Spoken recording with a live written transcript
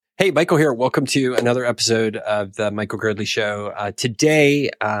Hey, Michael here. Welcome to another episode of the Michael Girdley Show. Today,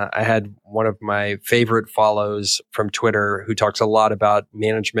 I had one of my favorite follows from Twitter who talks a lot about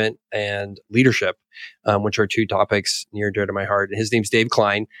management and leadership, which are two topics near and dear to my heart. His name's Dave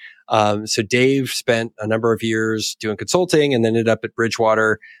Klein. So Dave spent a number of years doing consulting and then ended up at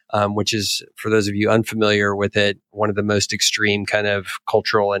Bridgewater, which is, for those of you unfamiliar with it, one of the most extreme kind of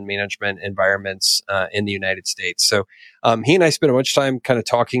cultural and management environments in the United States. So he and I spent a bunch of time kind of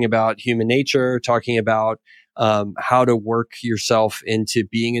talking about human nature, talking about how to work yourself into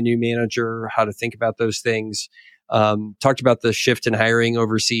being a new manager, how to think about those things. Talked about the shift in hiring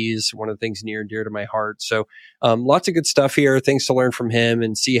overseas, one of the things near and dear to my heart. So lots of good stuff here, things to learn from him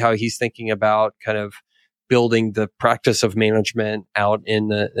and see how he's thinking about kind of building the practice of management out in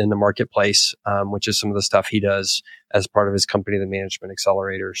the marketplace, which is some of the stuff he does as part of his company, the Management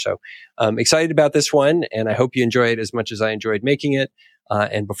Accelerator. So excited about this one, and I hope you enjoy it as much as I enjoyed making it.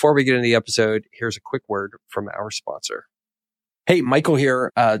 And before we get into the episode, here's a quick word from our sponsor. Hey, Michael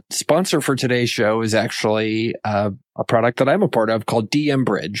here. Sponsor for today's show is actually a product that I'm a part of called DM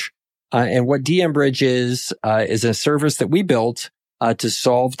Bridge. And what DM Bridge is a service that we built to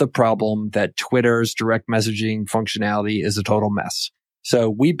solve the problem that Twitter's direct messaging functionality is a total mess. So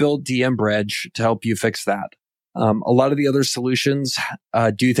we built DM Bridge to help you fix that. A lot of the other solutions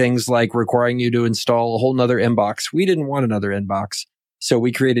do things like requiring you to install a whole nother inbox. We didn't want another inbox. So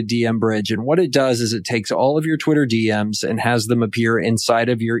we created DM Bridge. And what it does is it takes all of your Twitter DMs and has them appear inside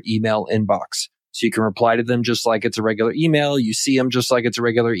of your email inbox. So you can reply to them just like it's a regular email. You see them just like it's a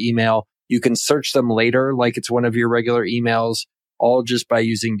regular email. You can search them later like it's one of your regular emails, all just by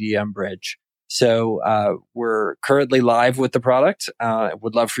using DM Bridge. So we're currently live with the product.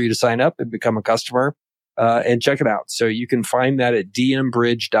 Would love for you to sign up and become a customer and check it out. So you can find that at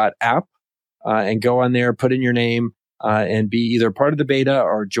dmbridge.app and go on there, put in your name, and be either part of the beta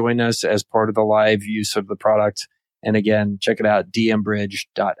or join us as part of the live use of the product. And again, check it out,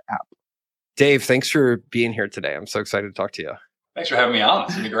 dmbridge.app. Dave, thanks for being here today. I'm so excited to talk to you. Thanks for having me on.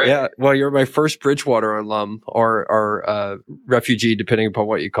 It's going to be great. Yeah, well, you're my first Bridgewater alum or refugee, depending upon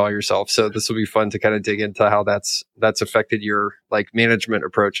what you call yourself. So this will be fun to kind of dig into how that's affected your like management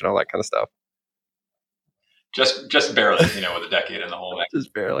approach and all that kind of stuff. Just barely, with a decade in the whole mix.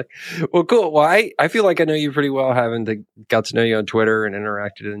 Just barely. Well, cool. Well, I feel like I know you pretty well, got to know you on Twitter and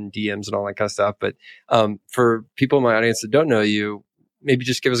interacted in DMs and all that kind of stuff. But for people in my audience that don't know you, maybe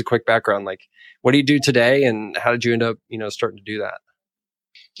just give us a quick background. Like, what do you do today, and how did you end up, starting to do that?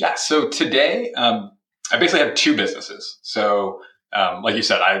 Yeah. So today, I basically have two businesses. So, like you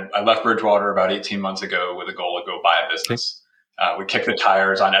said, I left Bridgewater about 18 months ago with a goal to go buy a business. We kicked the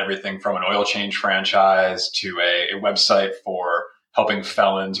tires on everything from an oil change franchise to a website for helping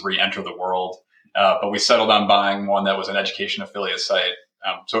felons re-enter the world. But we settled on buying one that was an education affiliate site.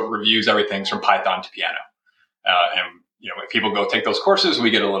 So it reviews everything from Python to piano. And if people go take those courses,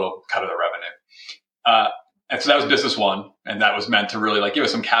 we get a little cut of the revenue. And so that was business one. And that was meant to really give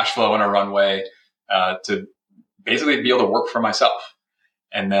us some cash flow and a runway to basically be able to work for myself.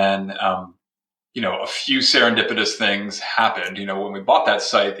 And then, a few serendipitous things happened. When we bought that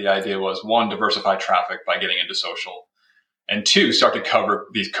site, the idea was one, diversify traffic by getting into social, and two, start to cover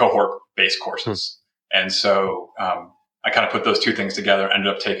these cohort-based courses. And so I kind of put those two things together,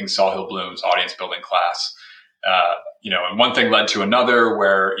 ended up taking Sahil Bloom's audience building class. And one thing led to another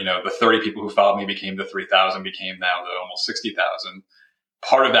where, the 30 people who followed me became the 3,000, became now the almost 60,000.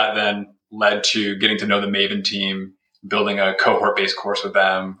 Part of that then led to getting to know the Maven team, building a cohort-based course with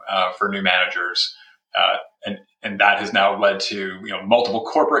them for new managers. And that has now led to, multiple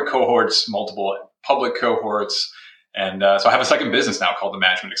corporate cohorts, multiple public cohorts. And so I have a second business now called the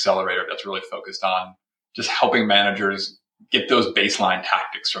Management Accelerator that's really focused on just helping managers get those baseline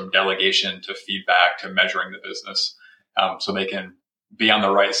tactics from delegation to feedback to measuring the business so they can be on the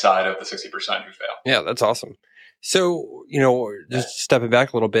right side of the 60% who fail. Yeah, that's awesome. So, just stepping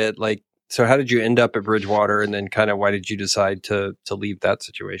back a little bit, so how did you end up at Bridgewater, and then kind of why did you decide to leave that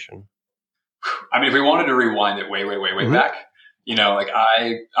situation? I mean, if we wanted to rewind it way back,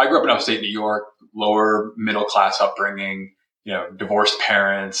 I grew up in upstate New York, lower middle class upbringing, divorced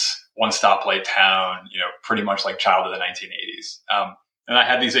parents, one stoplight town, pretty much like child of the 1980s. And I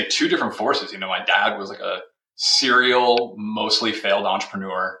had these two different forces. My dad was a serial, mostly failed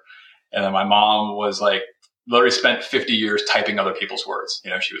entrepreneur. And then my mom was literally spent 50 years typing other people's words.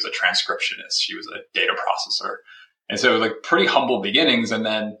 She was a transcriptionist. She was a data processor. And so it was pretty humble beginnings. And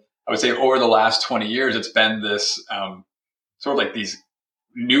then I would say over the last 20 years, it's been this sort of these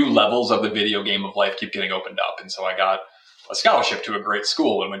new levels of the video game of life keep getting opened up. And so I got a scholarship to a great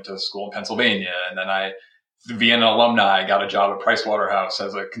school and went to school in Pennsylvania. And then I via an alumni, got a job at Pricewaterhouse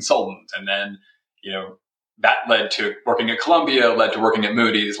as a consultant. And then, that led to working at Columbia, led to working at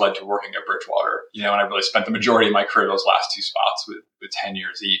Moody's, led to working at Bridgewater, and I really spent the majority of my career, those last two spots with 10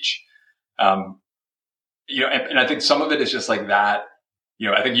 years each. And I think some of it is just like that.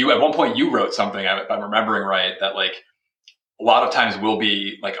 I think at one point you wrote something, if I'm remembering right, that like a lot of times will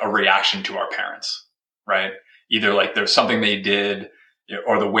be like a reaction to our parents, right? Either like there's something they did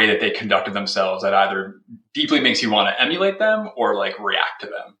or the way that they conducted themselves that either deeply makes you want to emulate them or like react to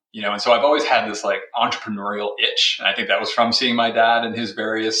them, And so I've always had this like entrepreneurial itch. And I think that was from seeing my dad and his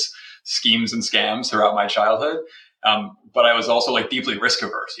various schemes and scams throughout my childhood. But I was also like deeply risk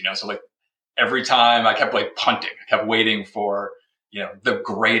averse, So like every time I kept like punting, I kept waiting for, the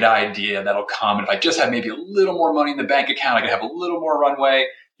great idea that'll come. And if I just had maybe a little more money in the bank account, I could have a little more runway,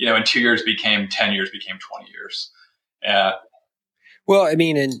 and 2 years became 10 years, became 20 years. Well, I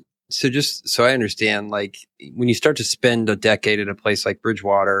mean, and so just so I understand, like when you start to spend a decade at a place like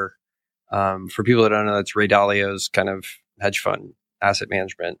Bridgewater, for people that don't know, that's Ray Dalio's kind of hedge fund asset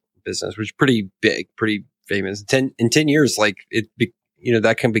management business, which is pretty big, pretty famous. In 10 years, like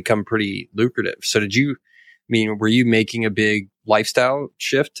that can become pretty lucrative. So were you making a big lifestyle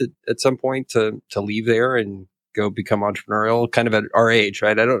shift at some point to leave there and go become entrepreneurial kind of at our age,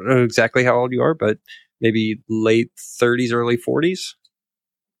 right? I don't know exactly how old you are, but maybe late 30s, early 40s?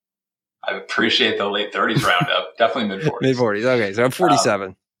 I appreciate the late 30s roundup. Definitely mid 40s. Mid 40s. Okay. So I'm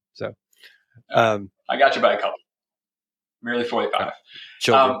 47. I got you by a couple. Merely 45.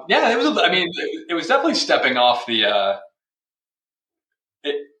 It was definitely stepping off the,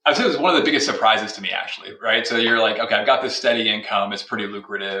 I'd say it was one of the biggest surprises to me, actually, right? So you're like, okay, I've got this steady income. It's pretty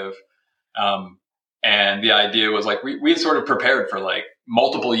lucrative. And the idea was like, we had sort of prepared for like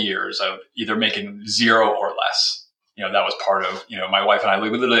multiple years of either making zero or less. That was part of, my wife and I, we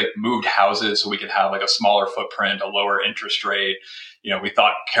literally moved houses so we could have like a smaller footprint, a lower interest rate. We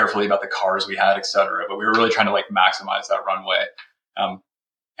thought carefully about the cars we had, et cetera, but we were really trying to like maximize that runway.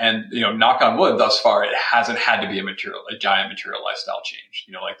 And, knock on wood, thus far, it hasn't had to be a giant material lifestyle change.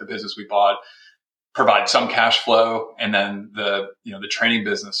 Like the business we bought provides some cash flow. And then the training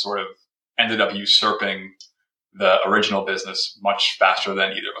business sort of ended up usurping the original business much faster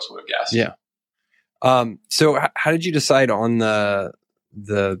than either of us would have guessed. Yeah. So how did you decide on the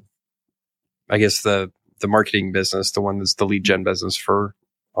marketing business, the one that's the lead gen business for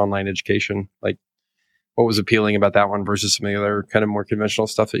online education? Like, what was appealing about that one versus some of the other kind of more conventional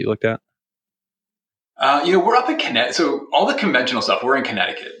stuff that you looked at? We're up in Connecticut. So all the conventional stuff, we're in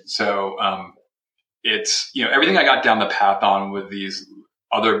Connecticut. So, it's, everything I got down the path on with these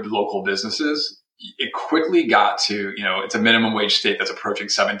other local businesses, it quickly got to, it's a minimum wage state that's approaching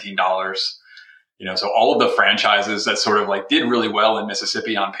 $17. So all of the franchises that sort of like did really well in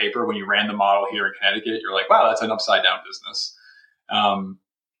Mississippi on paper, when you ran the model here in Connecticut, you're like, wow, that's an upside down business.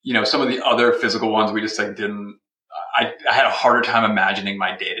 Some of the other physical ones, we just like I had a harder time imagining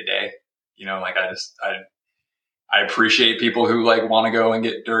my day to day, I appreciate people who like want to go and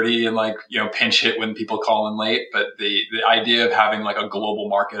get dirty and like, pinch hit when people call in late. But the idea of having like a global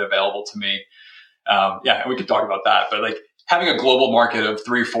market available to me, and we could talk about that, but like having a global market of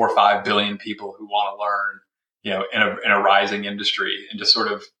 3, 4, 5 billion people who want to learn, in a rising industry, and just sort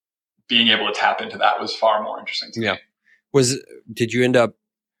of being able to tap into that was far more interesting to me. Did you end up,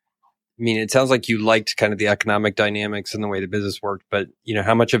 it sounds like you liked kind of the economic dynamics and the way the business worked, but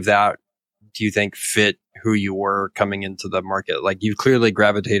how much of that do you think fit who you were coming into the market? Like, you clearly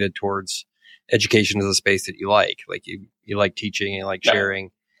gravitated towards education as a space that you like you like teaching and like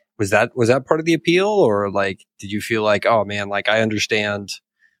sharing. Was that part of the appeal, or like, did you feel like, oh man, like I understand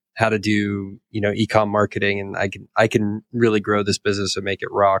how to do, e-com marketing and I can really grow this business and make it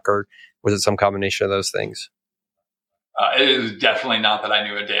rock? Or was it some combination of those things? It is definitely not that I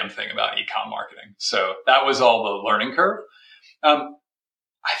knew a damn thing about e-com marketing. So that was all the learning curve. I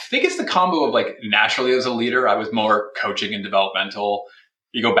think it's the combo of like naturally as a leader, I was more coaching and developmental.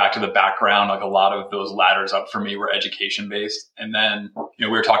 You go back to the background, like a lot of those ladders up for me were education based. And then, we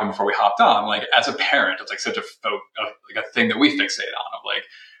were talking before we hopped on, like as a parent, it's like such a thing that we fixate on of like,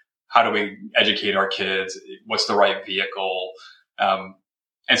 how do we educate our kids? What's the right vehicle? And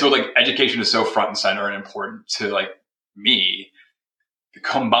so like education is so front and center and important to like me,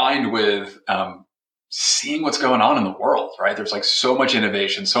 combined with, seeing what's going on in the world, right? There's like so much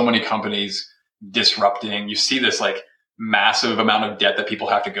innovation, so many companies disrupting. You see this like massive amount of debt that people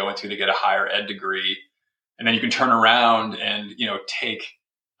have to go into to get a higher ed degree. And then you can turn around and,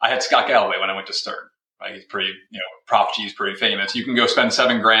 I had Scott Galloway when I went to Stern, right? He's pretty, Prof G is pretty famous. You can go spend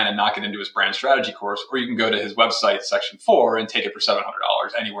 $7,000 and knock it into his brand strategy course, or you can go to his website, section 4, and take it for $700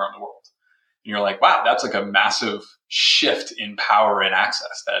 anywhere in the world. you're like, wow, that's like a massive shift in power and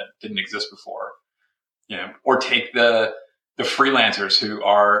access that didn't exist before. Or take the freelancers who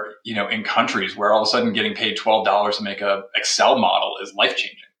are, in countries where all of a sudden getting paid $12 to make a Excel model is life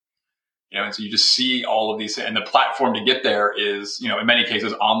changing. And so you just see all of these, and the platform to get there is, in many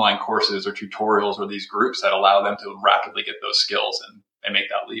cases, online courses or tutorials or these groups that allow them to rapidly get those skills and make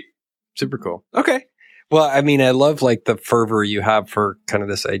that leap. Super cool. Okay. Well, I mean, I love like the fervor you have for kind of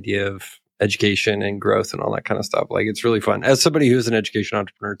this idea of education and growth and all that kind of stuff. Like, it's really fun. As somebody who's an education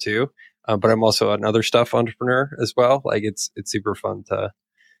entrepreneur too, but I'm also an other stuff entrepreneur as well. Like, it's super fun to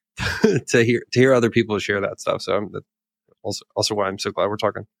to hear other people share that stuff. So that's also why I'm so glad we're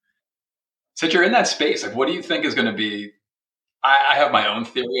talking. Since you're in that space, like, what do you think is going to be? I have my own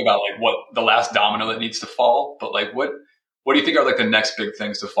theory about like what the last domino that needs to fall, but like what do you think are like the next big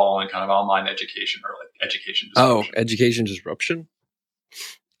things to fall in kind of online education or like education disruption? Oh, education disruption.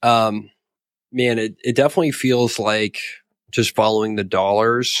 Man, it definitely feels like just following the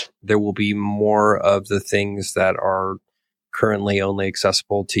dollars, there will be more of the things that are currently only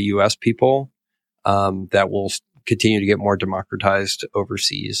accessible to US people that will continue to get more democratized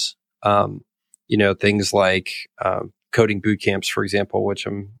overseas. Things like coding boot camps, for example, which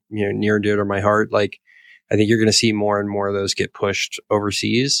I'm near and dear to my heart. Like, I think you're going to see more and more of those get pushed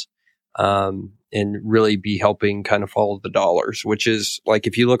overseas, and really be helping kind of follow the dollars, which is like,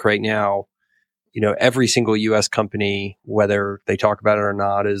 if you look right now, every single US company, whether they talk about it or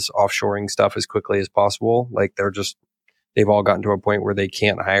not, is offshoring stuff as quickly as possible. Like, they've all gotten to a point where they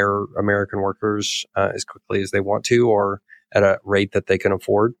can't hire American workers as quickly as they want to, or at a rate that they can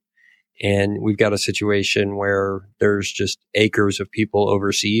afford. And we've got a situation where there's just acres of people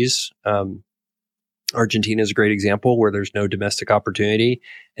overseas. Argentina is a great example where there's no domestic opportunity,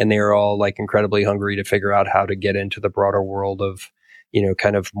 and they are all like incredibly hungry to figure out how to get into the broader world of,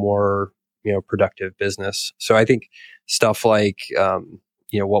 kind of more, productive business. So I think stuff like,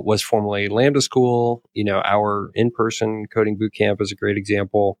 what was formerly Lambda School, our in-person coding bootcamp is a great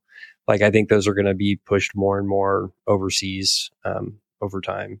example. Like, I think those are going to be pushed more and more overseas, over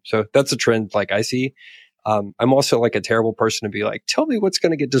time. So that's a trend like I see. I'm also like a terrible person to be like, tell me what's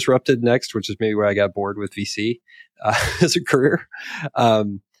going to get disrupted next, which is maybe where I got bored with VC, as a career.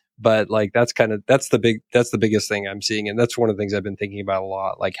 But like, that's the biggest thing I'm seeing. And that's one of the things I've been thinking about a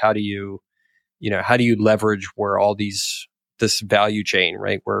lot. Like, how do you leverage where this value chain,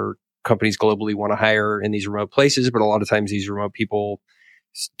 right? Where companies globally want to hire in these remote places, but a lot of times these remote people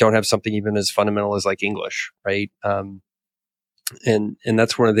don't have something even as fundamental as like English, right? And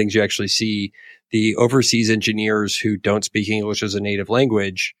that's one of the things you actually see. The overseas engineers who don't speak English as a native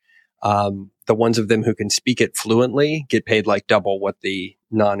language, the ones of them who can speak it fluently get paid like double what the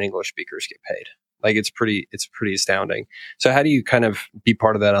non-English speakers get paid. Like, it's pretty astounding. So how do you kind of be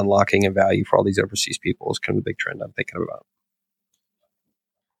part of that unlocking of value for all these overseas people is kind of the big trend I'm thinking about.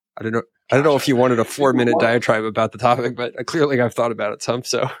 I don't know if you wanted a 4-minute diatribe about the topic, but clearly I've thought about it some.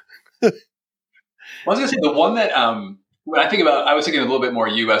 So I was going to say the one that, when I think about, I was thinking a little bit more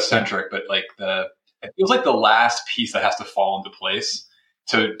US centric, but like it feels like the last piece that has to fall into place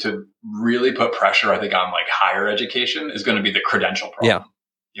to really put pressure, I think, on like higher education is going to be the credential problem. Yeah.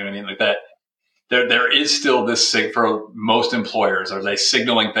 You know what I mean? Like that, there is still this for most employers, there's a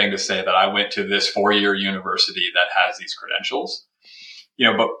signaling thing to say that I went to this 4-year university that has these credentials,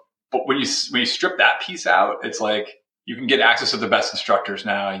 but when you strip that piece out, it's like, you can get access to the best instructors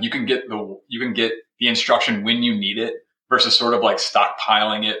now. You can get the instruction when you need it, versus sort of like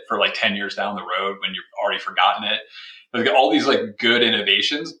stockpiling it for like 10 years down the road when you've already forgotten it. There's all these like good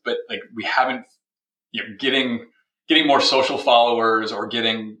innovations, but like we haven't, getting more social followers or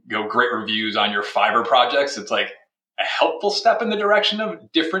getting great reviews on your Fiverr projects. It's like a helpful step in the direction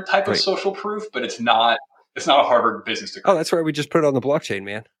of different type of social proof, but it's not a Harvard business degree. Oh, that's why we just put it on the blockchain,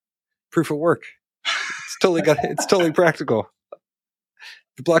 man. Proof of work. It's totally practical.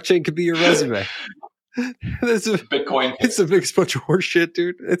 The blockchain could be your resume. Bitcoin. It's a big bunch of horse shit,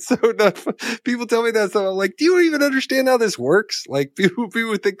 dude. It's so not fun. People tell me that, so I'm like, do you even understand how this works? Like, people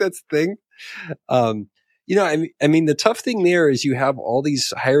would think that's the thing. I mean, the tough thing there is you have all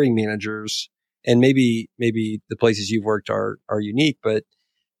these hiring managers, and maybe the places you've worked are unique, but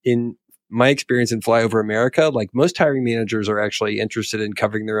in my experience in Flyover America, like, most hiring managers are actually interested in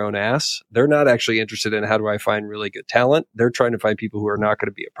covering their own ass. They're not actually interested in how do I find really good talent. They're trying to find people who are not going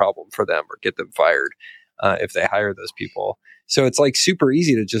to be a problem for them or get them fired if they hire those people. So it's like super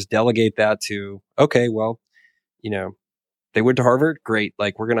easy to just delegate that to, okay, well, they went to Harvard. Great.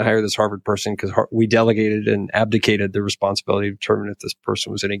 Like, we're going to hire this Harvard person because we delegated and abdicated the responsibility to determine if this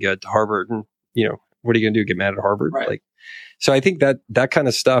person was any good to Harvard. And, what are you going to do? Get mad at Harvard? Right. Like, so I think that kind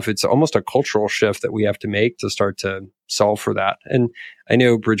of stuff, it's almost a cultural shift that we have to make to start to solve for that. And I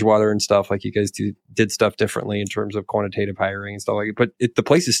know Bridgewater and stuff, like you guys did stuff differently in terms of quantitative hiring and stuff like that, but the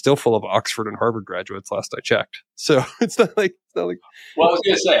place is still full of Oxford and Harvard graduates last I checked. So it's not like. Well, I was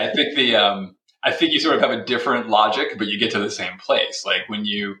going to say, I think I think you sort of have a different logic, but you get to the same place. Like when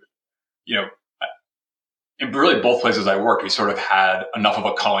you know, in really both places I worked, we sort of had enough of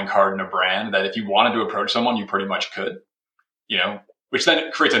a calling card and a brand that if you wanted to approach someone, you pretty much could, which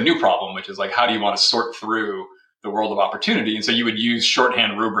then creates a new problem, which is like, how do you want to sort through the world of opportunity? And so you would use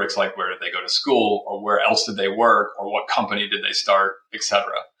shorthand rubrics like where did they go to school or where else did they work or what company did they start, et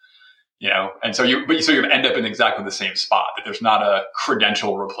cetera. And so you end up in exactly the same spot, that there's not a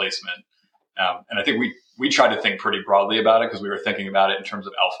credential replacement. And I think we tried to think pretty broadly about it because we were thinking about it in terms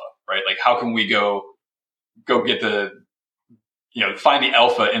of alpha, right? Like how can we go get find the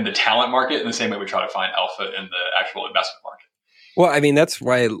alpha in the talent market in the same way we try to find alpha in the actual investment market. Well, I mean, that's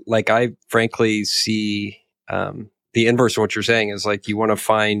why, like, I frankly see the inverse of what you're saying is like you want to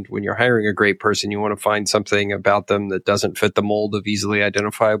find, when you're hiring a great person, you want to find something about them that doesn't fit the mold of easily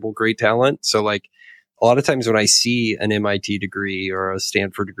identifiable great talent. So like a lot of times when I see an MIT degree or a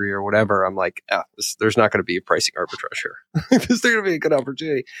Stanford degree or whatever, I'm like, there's not going to be a pricing arbitrage here. There's going to be a good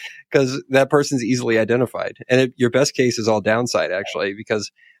opportunity because that person's easily identified. And your best case is all downside, actually, because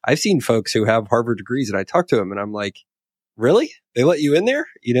I've seen folks who have Harvard degrees and I talk to them and I'm like, really? They let you in there?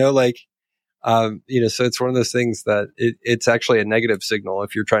 So it's one of those things that it's actually a negative signal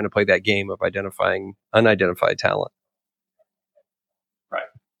if you're trying to play that game of identifying unidentified talent.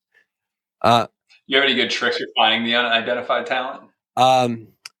 Right. You have any good tricks for finding the unidentified talent?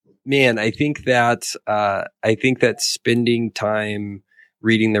 Man, I think that spending time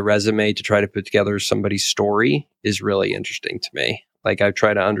reading the resume to try to put together somebody's story is really interesting to me. Like I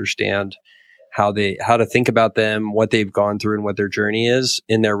try to understand how to think about them, what they've gone through and what their journey is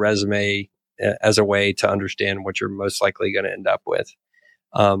in their resume as a way to understand what you're most likely going to end up with.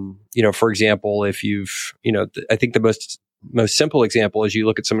 For example, if you've, I think the most simple example is you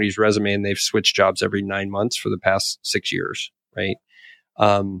look at somebody's resume and they've switched jobs every 9 months for the past 6 years, right?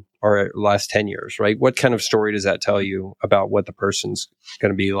 Or last 10 years, right? What kind of story does that tell you about what the person's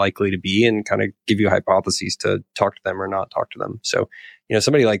going to be likely to be and kind of give you hypotheses to talk to them or not talk to them? So,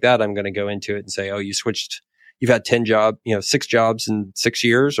 somebody like that, I'm going to go into it and say, oh, you've had 6 jobs in 6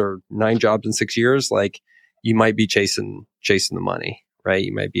 years or 9 jobs in 6 years. Like you might be chasing the money, right?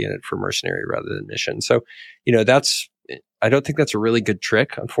 You might be in it for mercenary rather than mission. So, I don't think that's a really good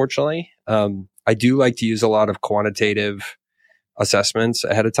trick, unfortunately. I do like to use a lot of quantitative assessments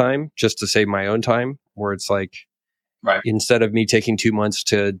ahead of time just to save my own time, where it's like, right, instead of me taking 2 months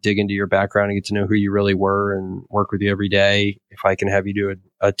to dig into your background and get to know who you really were and work with you every day, if I can have you do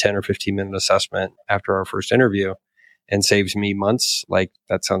a 10 or 15 minute assessment after our first interview and saves me months, like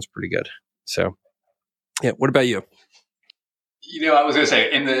that sounds pretty good. So yeah. What about you? I was going to say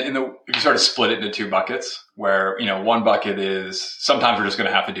if you sort of split it into 2 buckets where, one bucket is sometimes we're just going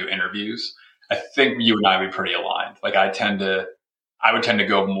to have to do interviews. I think you and I would be pretty aligned. Like I would tend to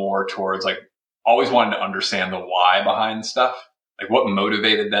go more towards like always wanting to understand the why behind stuff, like what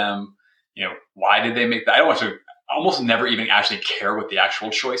motivated them, why did they make that? I don't want to almost never even actually care what the actual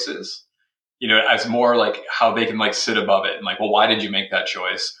choice is, as more like how they can like sit above it and like, well, why did you make that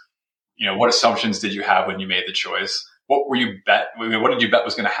choice? What assumptions did you have when you made the choice? What did you bet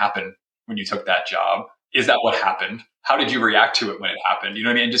was going to happen when you took that job? Is that what happened? How did you react to it when it happened? You know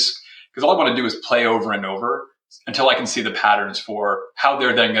what I mean? Just because all I want to do is play over and over until I can see the patterns for how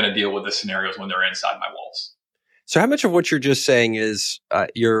they're then going to deal with the scenarios when they're inside my walls. So how much of what you're just saying is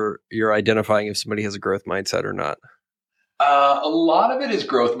you're identifying if somebody has a growth mindset or not? A lot of it is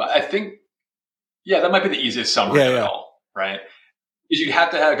growth. I think, that might be the easiest summary of it all, right? Because you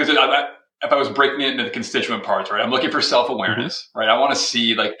have to have, because if I was breaking it into the constituent parts, right, I'm looking for self-awareness, right? I want to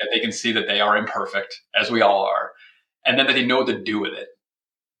see like that they can see that they are imperfect, as we all are, and then that they know what to do with it.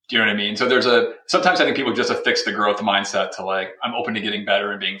 Do you know what I mean? So sometimes I think people just affix the growth mindset to like, I'm open to getting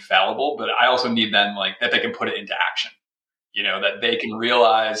better and being fallible, but I also need then like that they can put it into action, that they can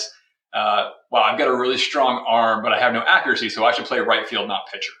realize, wow, I've got a really strong arm, but I have no accuracy. So I should play right field, not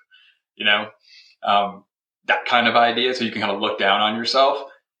pitcher, that kind of idea. So you can kind of look down on yourself.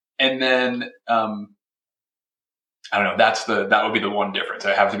 And then, I don't know, that would be the one difference.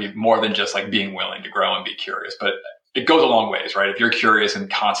 I have to be more than just like being willing to grow and be curious, but it goes a long ways, right? If you're curious and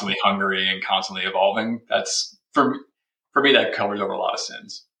constantly hungry and constantly evolving, that's for me, that covers over a lot of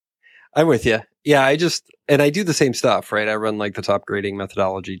sins. I'm with you. Yeah. I do the same stuff, right? I run like the top grading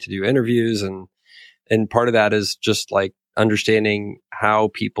methodology to do interviews and part of that is just like understanding how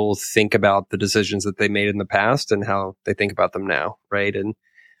people think about the decisions that they made in the past and how they think about them now. Right. And,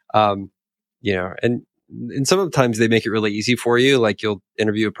 and sometimes they make it really easy for you. Like you'll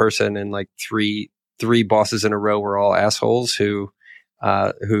interview a person and like three bosses in a row were all assholes who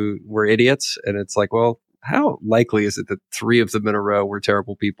were idiots. And it's like, well, how likely is it that three of them in a row were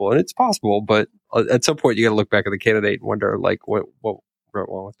terrible people? And it's possible, but at some point you got to look back at the candidate and wonder like what went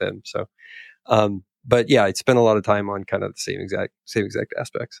wrong with them. So, but yeah, I spent a lot of time on kind of the same exact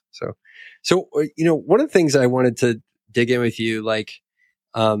aspects. So, one of the things I wanted to dig in with you, like,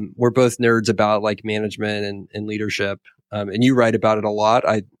 we're both nerds about like management and leadership. And you write about it a lot.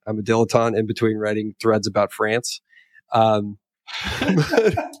 I'm a dilettante in between writing threads about France.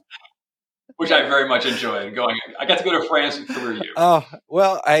 Which I very much enjoyed going. I got to go to France through you. Oh,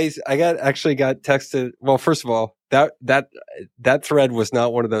 well, I got texted. Well, first of all, that thread was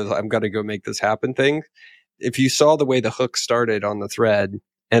not one of those I'm going to go make this happen thing. If you saw the way the hook started on the thread,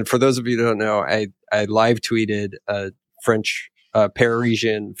 and for those of you who don't know, I live tweeted a French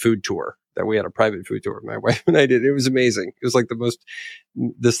Parisian food tour that we had, a private food tour. My wife and I did. It was amazing. It was like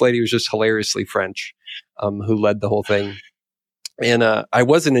this lady was just hilariously French, who led the whole thing. And, I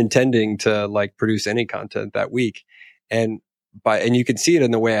wasn't intending to like produce any content that week. And you can see it in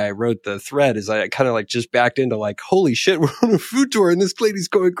the way I wrote the thread is I kind of like just backed into like, holy shit, we're on a food tour and this lady's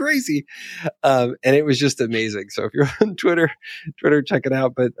going crazy. And it was just amazing. So if you're on Twitter, check it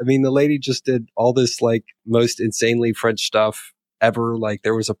out. But I mean, the lady just did all this like most insanely French stuff ever. Like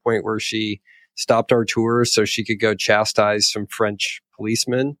there was a point where she stopped our tour so she could go chastise some French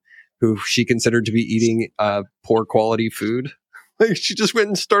policemen who she considered to be eating, poor quality food. Like she just went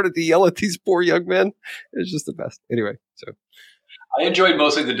and started to yell at these poor young men. It was just the best. Anyway, so I enjoyed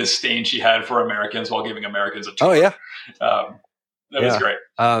mostly the disdain she had for Americans while giving Americans a tour. Oh yeah, that was great.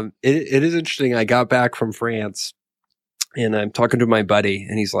 It is interesting. I got back from France, and I'm talking to my buddy,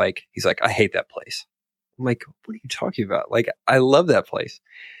 and he's like, I hate that place. I'm like, what are you talking about? Like, I love that place,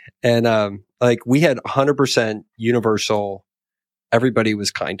 and like we had 100% universal. Everybody was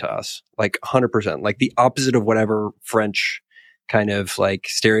kind to us, like 100%, like the opposite of whatever French kind of like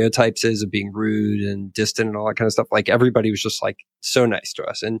stereotypes is of being rude and distant and all that kind of stuff. Like everybody was just like so nice to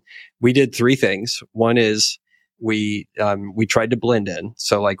us. And we did three things. One is we tried to blend in.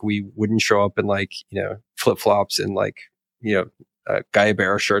 So like we wouldn't show up in like, flip flops and like, Gaia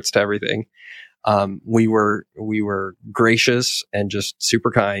Barra shirts to everything. We were gracious and just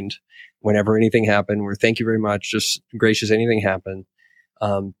super kind whenever anything happened. We're thank you very much. Just gracious. Anything happened.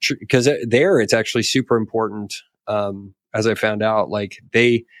 Because there it's actually super important. As I found out, like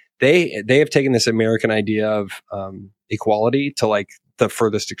they have taken this American idea of equality to like the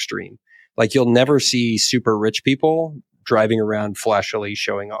furthest extreme. Like you'll never see super rich people driving around flashily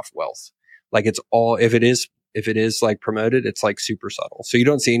showing off wealth. Like it's all if it is like promoted, it's like super subtle. So you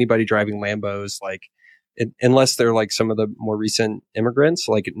don't see anybody driving Lambos like unless they're like some of the more recent immigrants.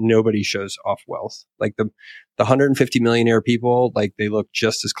 Like nobody shows off wealth. Like the 150 millionaire people, like they look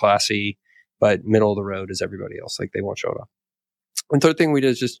just as classy, but middle of the road as everybody else. Like they won't show it off. And third thing we did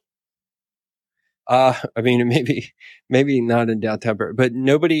is just, I mean, maybe not in downtown, but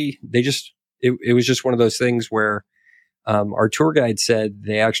nobody, it was just one of those things where, our tour guide said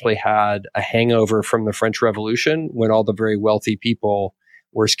they actually had a hangover from the French Revolution when all the very wealthy people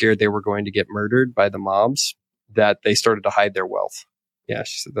were scared they were going to get murdered by the mobs, that they started to hide their wealth. Yeah,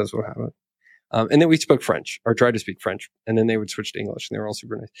 she said that's what happened. And then we spoke French or tried to speak French, and then they would switch to English and they were all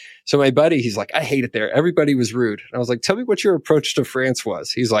super nice. So my buddy, he's like, I hate it there. Everybody was rude. And I was like, tell me what your approach to France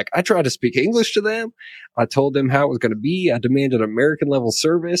was. He's like, I tried to speak English to them. I told them how it was going to be. I demanded American level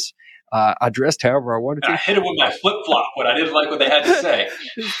service. I dressed however I wanted to. I hit it with my flip flop when I didn't like what they had to say.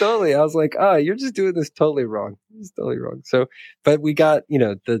 Totally. I was like, you're just doing this totally wrong. It's totally wrong. So, but we got,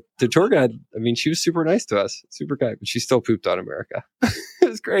 the tour guide. I mean, she was super nice to us, super kind, but she still pooped on America. It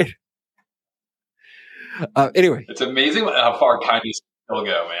was great. Anyway, it's amazing how far kindness will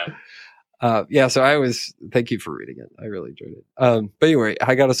go, man. Yeah. So thank you for reading it. I really enjoyed it. But anyway,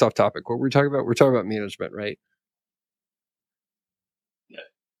 I got us off topic. What we're talking about, management, right?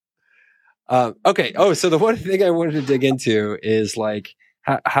 Yeah. Okay. Oh, so the one thing I wanted to dig into is like,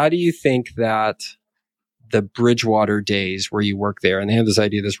 how do you think that the Bridgewater days where you work there, and they have this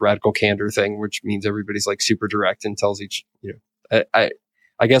idea, this radical candor thing, which means everybody's like super direct and tells each, I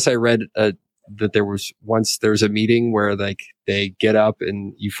guess I read, that there's a meeting where like they get up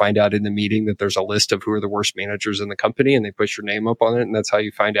and you find out in the meeting that there's a list of who are the worst managers in the company and they push your name up on it. And that's how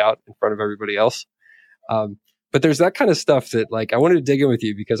you find out in front of everybody else. But there's that kind of stuff that like, I wanted to dig in with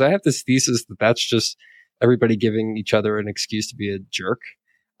you because I have this thesis that that's just everybody giving each other an excuse to be a jerk.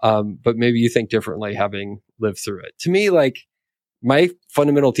 But maybe you think differently having lived through it. To me, like my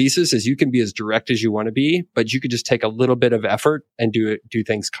fundamental thesis is you can be as direct as you want to be, but you could just take a little bit of effort and do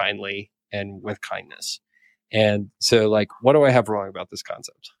things kindly and with kindness. And so like, what do I have wrong about this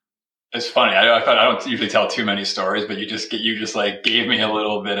concept? It's funny. I don't usually tell too many stories, but you just like gave me a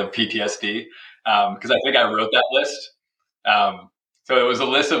little bit of PTSD. Cause I think I wrote that list. So it was a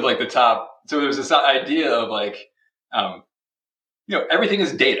list of like the top. So there was this idea of like, everything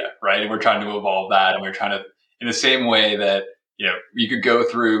is data, right? And we're trying to evolve that. And we're trying to, in the same way that, you could go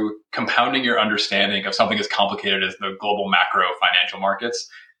through compounding your understanding of something as complicated as the global macro financial markets.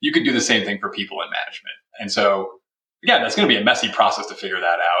 You could do the same thing for people in management. And so, again, that's going to be a messy process to figure that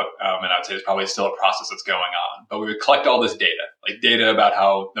out. And I would say it's probably still a process that's going on. But we would collect all this data, like data about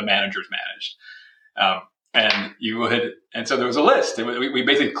how the managers managed. And so there was a list. We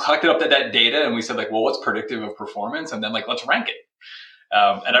basically collected up that data and we said like, well, what's predictive of performance? And then like, let's rank it.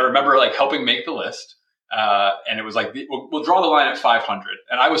 And I remember like helping make the list. And it was like, we'll draw the line at 500.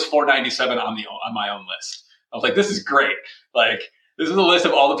 And I was 497 on my own list. I was like, this is great. Like, this is a list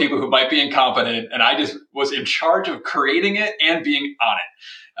of all the people who might be incompetent. And I just was in charge of creating it and being on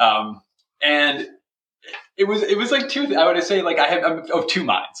it. And it was like I would say like I'm of two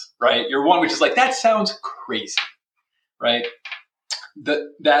minds, right? You're one, which is like, that sounds crazy, right?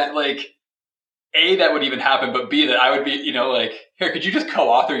 That like, A, that would even happen, but B, that I would be, like, here, could you just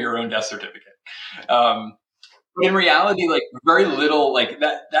co-author your own death certificate? In reality, like very little, like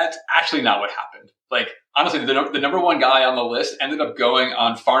that's actually not what happened. Like, honestly, the number one guy on the list ended up going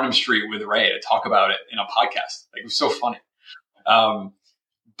on Farnham Street with Ray to talk about it in a podcast. Like, it was so funny.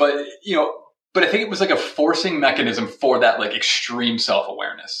 But I think it was like a forcing mechanism for that, like extreme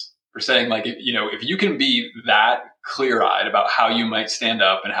self-awareness, for saying like, if you can be that clear-eyed about how you might stand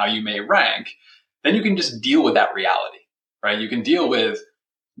up and how you may rank, then you can just deal with that reality, right? You can deal with,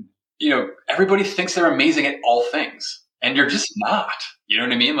 everybody thinks they're amazing at all things and you're just not, you know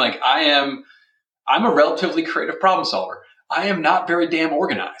what I mean? Like I'm a relatively creative problem solver. I am not very damn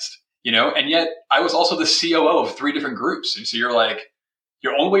organized, and yet I was also the COO of 3 different groups. And so you're like,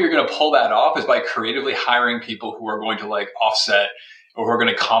 your only way you're going to pull that off is by creatively hiring people who are going to like offset or who are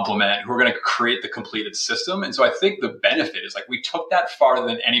going to complement, who are going to create the completed system. And so I think the benefit is like, we took that farther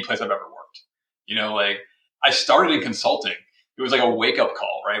than any place I've ever worked. Like I started in consulting. It was like a wake up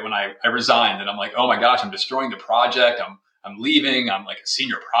call, right? When I resigned and I'm like, oh my gosh, I'm destroying the project. I'm leaving. I'm like a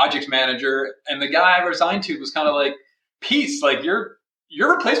senior project manager. And the guy I resigned to was kind of like, peace, like your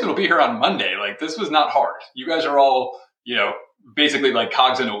replacement will be here on Monday. Like this was not hard. You guys are all, basically like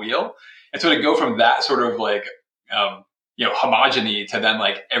cogs in a wheel. And so to go from that sort of like, homogeny to then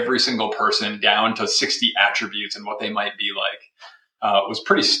like every single person down to 60 attributes and what they might be like, was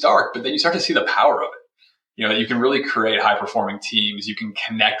pretty stark. But then you start to see the power of it. You can really create high performing teams. You can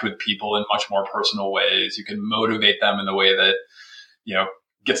connect with people in much more personal ways. You can motivate them in the way that,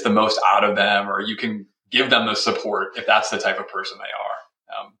 gets the most out of them, or you can give them the support if that's the type of person they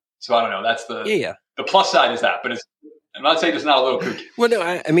are. So I don't know. That's the plus side is that, but I'm not saying it's not a little kooky. Well, no,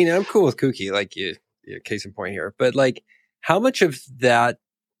 I mean, I'm cool with kooky, like you case in point here, but like how much of that,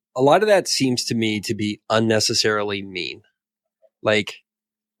 a lot of that seems to me to be unnecessarily mean. Like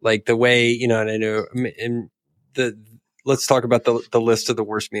the way, and I know let's talk about the list of the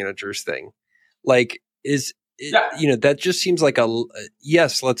worst managers thing. Like that just seems like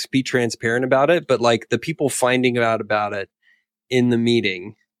yes, let's be transparent about it. But like the people finding out about it in the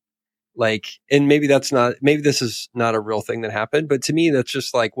meeting, like, and maybe this is not a real thing that happened, but to me, that's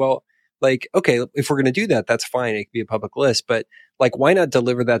just like, well, like, okay, if we're going to do that, that's fine. It could be a public list, but like, why not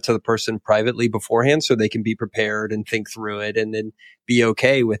deliver that to the person privately beforehand so they can be prepared and think through it and then be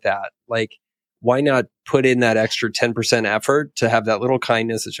okay with that? Like, why not put in that extra 10% effort to have that little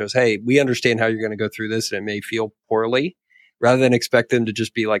kindness that shows, hey, we understand how you're going to go through this and it may feel poorly, rather than expect them to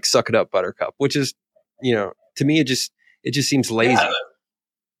just be like, suck it up, buttercup, which is, to me, it just seems lazy. Yeah.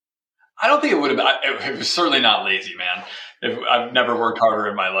 I don't think it would have been. It was certainly not lazy, man. I've never worked harder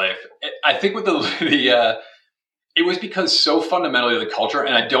in my life. I think with it was because so fundamentally the culture,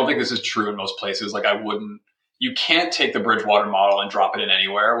 and I don't think this is true in most places. Like you can't take the Bridgewater model and drop it in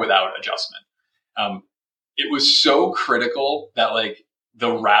anywhere without adjustment. It was so critical that like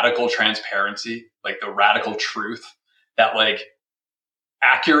the radical transparency, like the radical truth, that like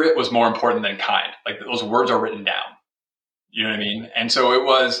accurate was more important than kind. Like those words are written down. You know what I mean? And so it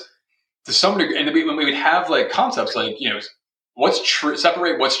was, to some degree, and when we would have like concepts like, what's true,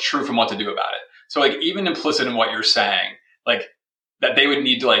 separate what's true from what to do about it. So like even implicit in what you're saying, like that they would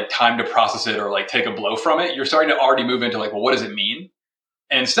need to like time to process it or like take a blow from it. You're starting to already move into like, well, what does it mean?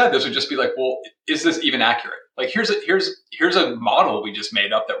 And instead, this would just be like, well, is this even accurate? Like, here's a model we just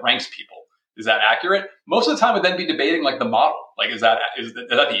made up that ranks people. Is that accurate? Most of the time, would then be debating like the model. Like, is that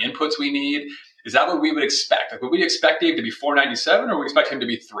the inputs we need? Is that what we would expect? Like, would we expect Dave to be 497 or would we expect him to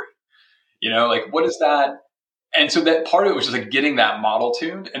be 3? Like, what is that? And so that part of it was just like getting that model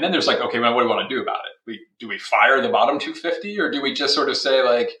tuned. And then there's like, okay, well, what do we want to do about it? Do we fire the bottom 250 or do we just sort of say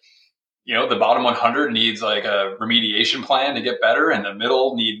like, the bottom 100 needs like a remediation plan to get better, and the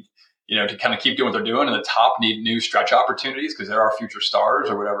middle need, to kind of keep doing what they're doing, and the top need new stretch opportunities because they're our future stars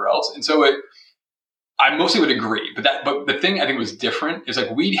or whatever else. And so I mostly would agree, but the thing I think was different is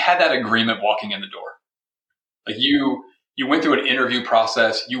like we had that agreement walking in the door. Like you went through an interview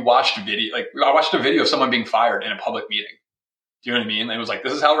process, you watched video, like I watched a video of someone being fired in a public meeting. Do you know what I mean? And it was like,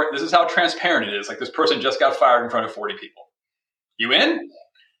 this is how transparent it is. Like this person just got fired in front of 40 people. You in?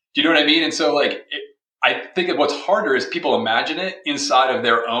 Do you know what I mean? And so like, I think that what's harder is people imagine it inside of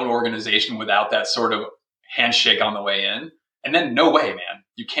their own organization without that sort of handshake on the way in. And then no way, man,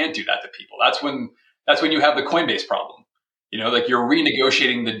 you can't do that to people. That's when you have the Coinbase problem. Like you're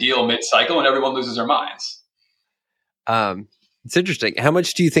renegotiating the deal mid-cycle and everyone loses their minds. It's interesting. How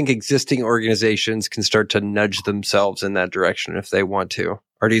much do you think existing organizations can start to nudge themselves in that direction if they want to?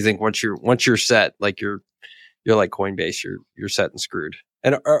 Or do you think once you're set, like you're like Coinbase, you're set and screwed?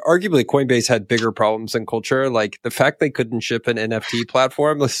 And arguably Coinbase had bigger problems than culture. Like the fact they couldn't ship an NFT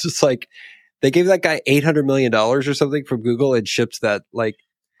platform was just like, they gave that guy $800 million or something from Google and shipped that. Like,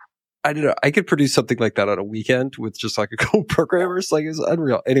 I don't know. I could produce something like that on a weekend with just like a couple programmers. Like it's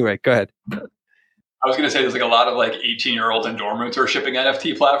unreal. Anyway, go ahead. I was going to say there's like a lot of like 18-year-olds in dorm rooms who are shipping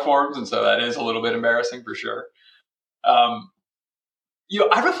NFT platforms. And so that is a little bit embarrassing for sure. I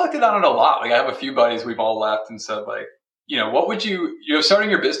reflected on it a lot. Like I have a few buddies we've all left and said like, what would starting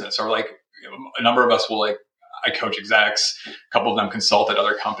your business or like a number of us will like, I coach execs, a couple of them consult at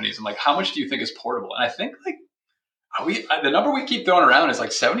other companies. I'm like, how much do you think is portable? And I think like the number we keep throwing around is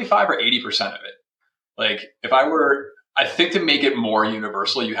like 75 or 80% of it. Like I think to make it more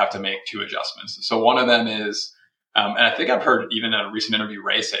universal, you have to make 2 adjustments. So one of them is, and I think I've heard even in a recent interview,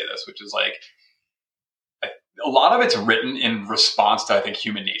 Ray say this, which is like, a lot of it's written in response to, I think,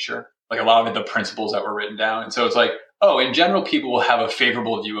 human nature. Like a lot of the principles that were written down. And so it's like, oh, in general, people will have a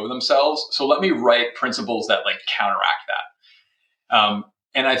favorable view of themselves. So let me write principles that like counteract that.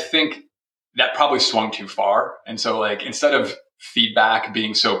 And I think that probably swung too far. And so like, instead of feedback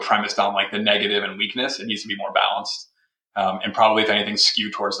being so premised on like the negative and weakness, it needs to be more balanced. And probably if anything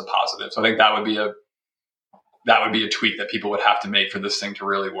skew towards the positive. So I think that would be a tweak that people would have to make for this thing to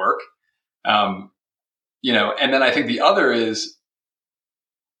really work. And then I think the other is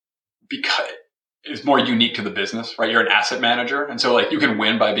because it's more unique to the business, right? You're an asset manager. And so like you can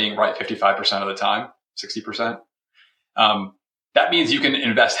win by being right 55% of the time, 60%. That means you can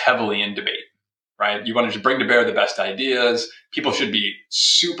invest heavily in debate, right? You want to bring to bear the best ideas. People should be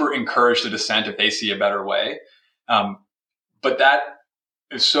super encouraged to dissent if they see a better way. But that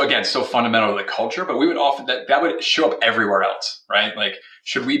is so fundamental to the culture, but we would often, that would show up everywhere else, right? Like,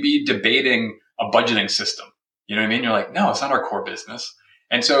 should we be debating a budgeting system? You know what I mean? You're like, no, it's not our core business.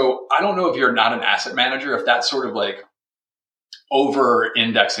 And so I don't know if you're not an asset manager, if that's sort of like over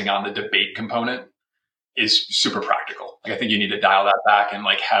indexing on the debate component is super practical. Like I think you need to dial that back and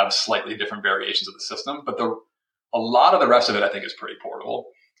like have slightly different variations of the system. But a lot of the rest of it, I think, is pretty portable.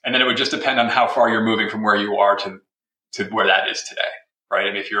 And then it would just depend on how far you're moving from where you are to where that is today, right?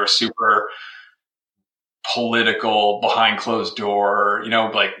 I mean, if you're a super political, behind closed door,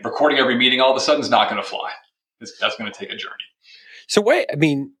 like recording every meeting all of a sudden is not going to fly. That's going to take a journey. So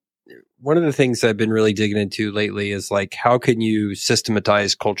one of the things I've been really digging into lately is like, how can you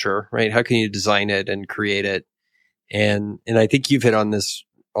systematize culture, right? How can you design it and create it? And I think you've hit on this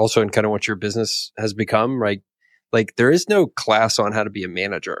also in kind of what your business has become, right? Like there is no class on how to be a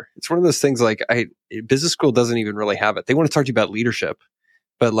manager. It's one of those things like business school doesn't even really have it. They want to talk to you about leadership,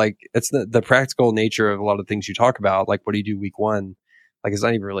 but like it's the practical nature of a lot of things you talk about. Like what do you do week 1? Like it's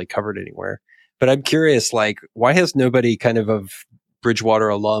not even really covered anywhere. But I'm curious, like why has nobody kind of Bridgewater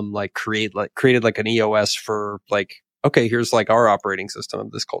alum created like an EOS for like, okay, here's like our operating system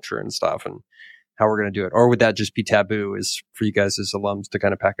of this culture and stuff and how we're going to do it? Or would that just be taboo is for you guys as alums to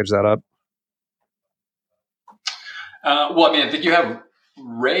kind of package that up? I think you have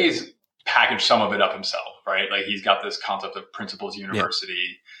Ray's packaged some of it up himself, right? Like he's got this concept of Principles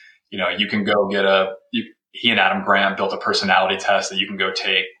University. Yeah. You can go get he and Adam Grant built a personality test that you can go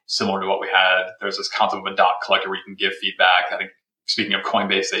take similar to what we had. There's this concept of a dot collector where you can give feedback. I think speaking of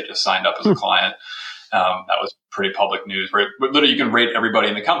Coinbase, they just signed up as a client. That was pretty public news where literally you can rate everybody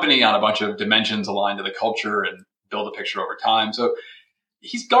in the company on a bunch of dimensions aligned to the culture and build a picture over time. So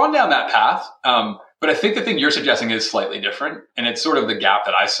he's gone down that path. But I think the thing you're suggesting is slightly different. And it's sort of the gap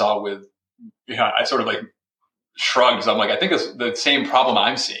that I saw with, I sort of like shrugged. 'Cause I'm like, I think it's the same problem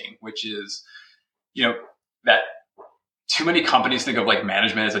I'm seeing, which is, that too many companies think of like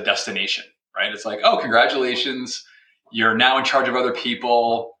management as a destination, right? It's like, oh, congratulations. You're now in charge of other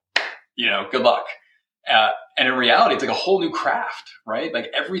people, good luck. And in reality, it's like a whole new craft, right?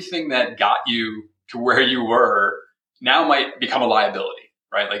 Like everything that got you to where you were now might become a liability,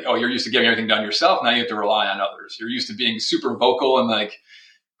 right? Like, oh, you're used to getting everything done yourself. Now you have to rely on others. You're used to being super vocal and like,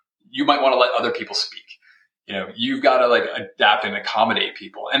 you might want to let other people speak. You've got to like adapt and accommodate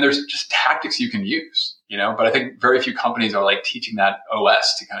people. And there's just tactics you can use, but I think very few companies are like teaching that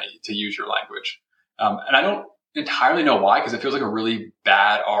OS to use your language. And I don't entirely know why, because it feels like a really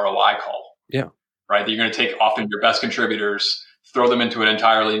bad ROI call. Yeah. Right. That you're going to take often your best contributors, throw them into an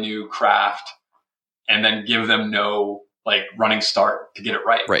entirely new craft, and then give them no like running start to get it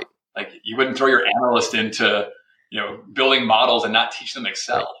right. Right. Like you wouldn't throw your analyst into, building models and not teach them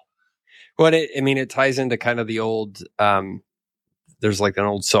Excel. Right. Well, it ties into kind of the old, there's like an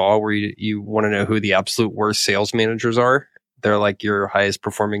old saw where you want to know who the absolute worst sales managers are. They're like your highest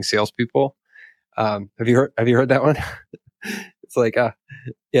performing salespeople. Have you heard that one? It's like,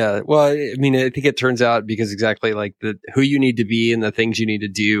 yeah. Well, I think it turns out because exactly like who you need to be and the things you need to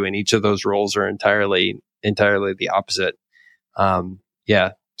do in each of those roles are entirely the opposite.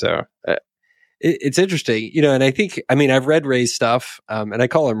 Yeah. So it's interesting, and I think, I've read Ray's stuff, and I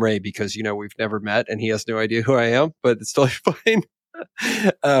call him Ray because, we've never met and he has no idea who I am, but it's totally fine.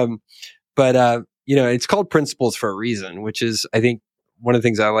 It's called Principles for a reason, which is, I think one of the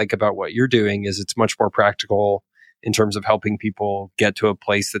things I like about what you're doing is it's much more practical in terms of helping people get to a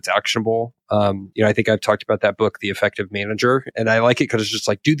place that's actionable. I think I've talked about that book, The Effective Manager, and I like it because it's just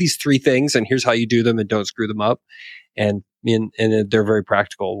like, do these 3 things and here's how you do them and don't screw them up. And they're very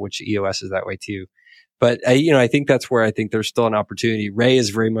practical, which EOS is that way too. But I think that's where I think there's still an opportunity. Ray is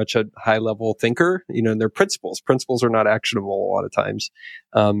very much a high level thinker, and they're principles. Principles are not actionable a lot of times.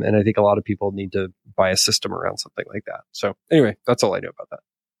 And I think a lot of people need to buy a system around something like that. So anyway, that's all I know about that.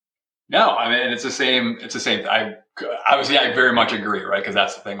 No, it's the same. I very much agree, right? Because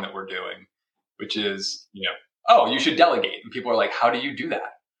that's the thing that we're doing, which is, you should delegate. And people are like, how do you do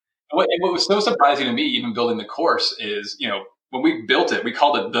that? And what was so surprising to me, even building the course, is, when we built it, we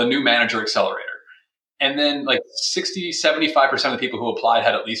called it the New Manager Accelerator. And then like 75% of the people who applied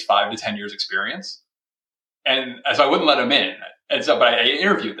had at least 5 to 10 years experience. And so I wouldn't let them in. And so, but I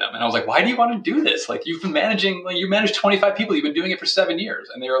interviewed them and I was like, why do you want to do this? Like you've been managing, you managed 25 people. You've been doing it for 7 years.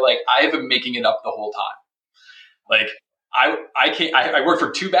 And they were like, I have been making it up the whole time. Like I worked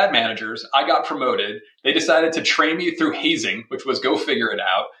for 2 bad managers. I got promoted. They decided to train me through hazing, which was go figure it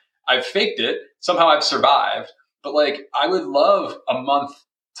out. I've faked it. Somehow I've survived. But like, I would love a month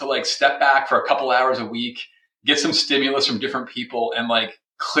to like step back for a couple hours a week, get some stimulus from different people and like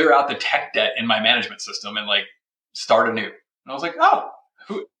clear out the tech debt in my management system and like start anew. And I was like,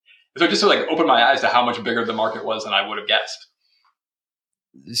 so it just like opened my eyes to how much bigger the market was than I would have guessed.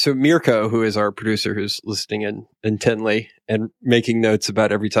 So Mirko, who is our producer, who's listening in intently and making notes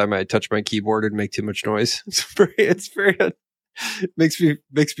about every time I touch my keyboard and make too much noise, makes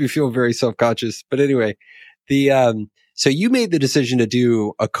me feel very self-conscious. But anyway, so you made the decision to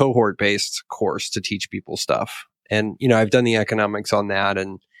do a cohort-based course to teach people stuff. And, I've done the economics on that.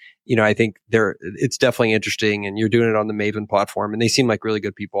 And, I think it's definitely interesting. And you're doing it on the Maven platform and they seem like really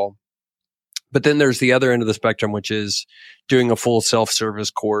good people. But then there's the other end of the spectrum, which is doing a full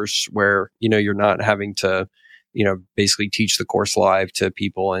self-service course where, you're not having to, basically teach the course live to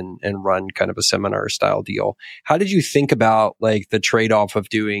people and run kind of a seminar style deal. How did you think about like the trade-off of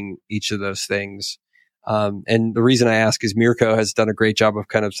doing each of those things? And the reason I ask is Mirko has done a great job of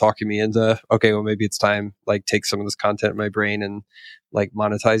kind of talking me into, okay, well, maybe it's time, like take some of this content in my brain and like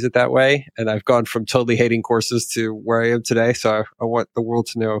monetize it that way. And I've gone from totally hating courses to where I am today. So I want the world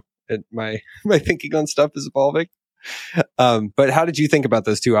to know that my thinking on stuff is evolving. But how did you think about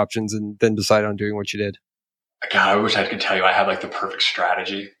those 2 options and then decide on doing what you did? God, I wish I could tell you I had like the perfect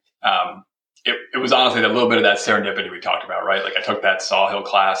strategy. It was honestly a little bit of that serendipity we talked about, right? Like I took that Sawhill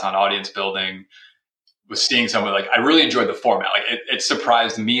class on audience building, was seeing someone like, I really enjoyed the format. Like it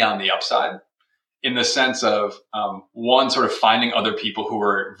surprised me on the upside in the sense of, one, sort of finding other people who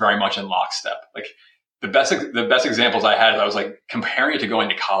were very much in lockstep. Like the best examples I had, I was like comparing it to going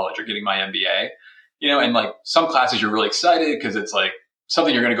to college or getting my MBA, and like some classes you're really excited because it's like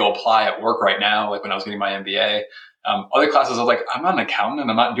something you're going to go apply at work right now. Like when I was getting my MBA, other classes I was like, I'm not an accountant and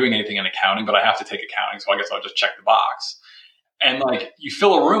I'm not doing anything in accounting, but I have to take accounting. So I guess I'll just check the box. And like you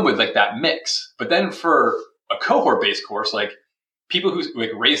fill a room with like that mix. But then for a cohort based course, like people who like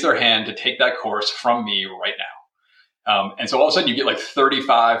raise their hand to take that course from me right now. And so all of a sudden you get like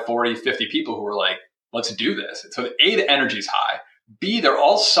 35, 40, 50 people who are like, let's do this. So A, the energy is high. B, they're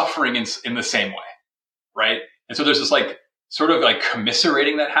all suffering in the same way, right? And so there's this like sort of like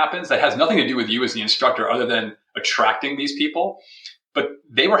commiserating that happens that has nothing to do with you as the instructor other than attracting these people. But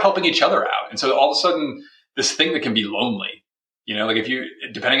they were helping each other out. And so all of a sudden, this thing that can be lonely, you know, like if you,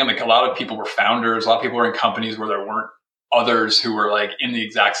 depending on like a lot of people were founders, a lot of people were in companies where there weren't others who were like in the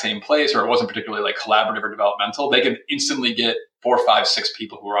exact same place, or it wasn't particularly like collaborative or developmental, they could instantly get 4, 5, 6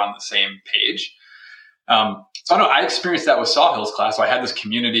 people who were on the same page. So I know I experienced that with Sawhill's class. So I had this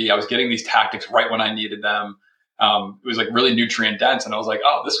community. I was getting these tactics right when I needed them. It was like really nutrient dense. And I was like,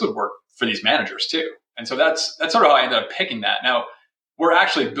 oh, this would work for these managers too. And so that's sort of how I ended up picking that. Now we're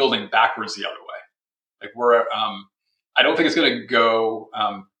actually building backwards the other way. Like I don't think it's going to go,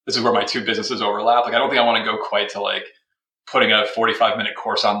 this is where my two businesses overlap. Like, I don't think I want to go quite to like putting a 45-minute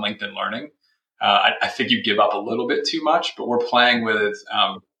course on LinkedIn Learning. I think you give up a little bit too much, but we're playing with,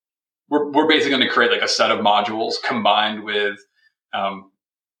 we're basically going to create like a set of modules combined with,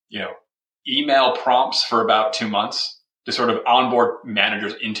 email prompts for about 2 months to sort of onboard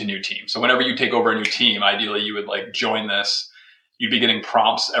managers into new teams. So whenever you take over a new team, ideally you would like join this. You'd be getting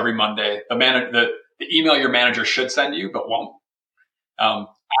prompts every Monday. The email your manager should send you, but won't.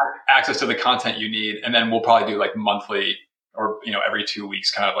 Access to the content you need. And then we'll probably do like monthly or, every 2 weeks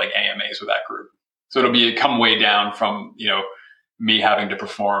kind of like AMAs with that group. So it'll come way down from, me having to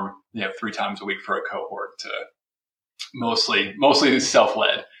perform, 3 times a week for a cohort to mostly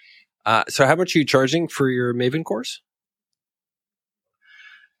self-led. So how much are you charging for your Maven course?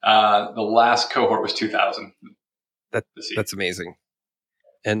 The last cohort was 2,000. That's amazing.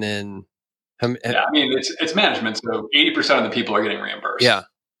 And then, it's management. So 80% of the people are getting reimbursed. Yeah,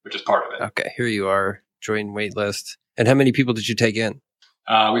 which is part of it. Okay, here you are. Join waitlist. And how many people did you take in?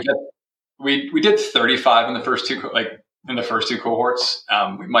 We did 35 in the first two cohorts.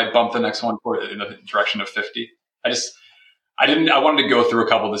 We might bump the next one in the direction of 50. I wanted to go through a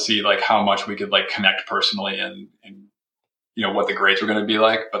couple to see like how much we could like connect personally and what the grades were going to be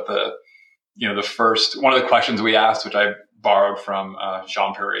like. But the first one of the questions we asked, which I borrowed from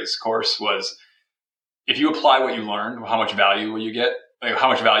Sean Perry's course, was if you apply what you learned, how much value will you get? Like, how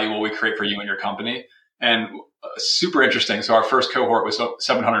much value will we create for you and your company? And super interesting. So our first cohort was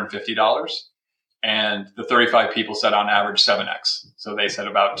 $750, and the 35 people said on average 7x. So they said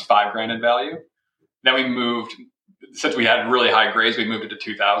about $5,000 in value. Then we moved, since we had really high grades, we moved it to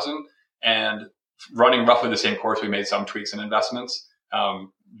 2,000, and running roughly the same course, we made some tweaks and investments.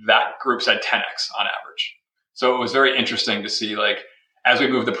 That group said 10x on average. So it was very interesting to see, like, as we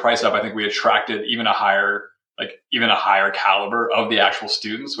moved the price up, I think we attracted even a higher caliber of the actual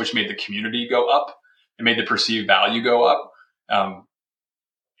students, which made the community go up. It made the perceived value go up. And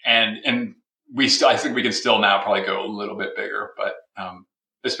I think we can still now probably go a little bit bigger, but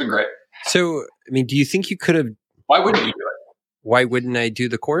it's been great. So, do you think you could have? Why wouldn't you do it? Why wouldn't I do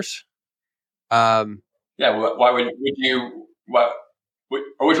the course? Why would you?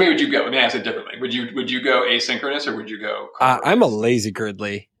 Or which way would you go? Let me ask it differently. Would you go asynchronous or would you go? I'm a lazy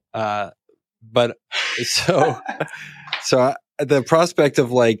girdly, but so the prospect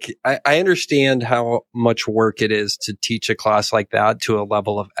of like I understand how much work it is to teach a class like that to a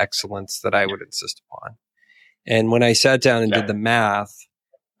level of excellence that I would insist upon. And when I sat down and did the math,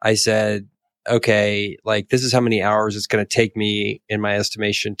 I said, okay, like this is how many hours it's going to take me in my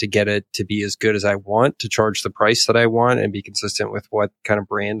estimation to get it to be as good as I want, to charge the price that I want and be consistent with what kind of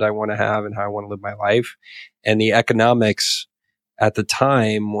brand I want to have and how I want to live my life. And the economics at the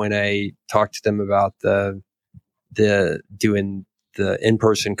time when I talked to them about the doing the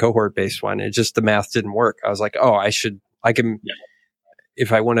in-person cohort based one, it just, the math didn't work. I was like,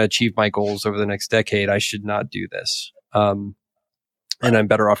 if I want to achieve my goals over the next decade, I should not do this. And I'm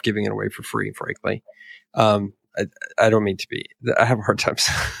better off giving it away for free, frankly. I don't mean to be. I have a hard time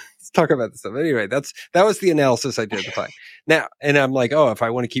talking about this stuff. Anyway, that was the analysis I did at the time. Now, and I'm like, if I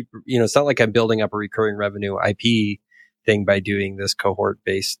want to keep, it's not like I'm building up a recurring revenue IP thing by doing this cohort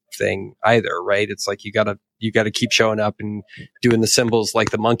based thing either, right? It's like you gotta keep showing up and doing the symbols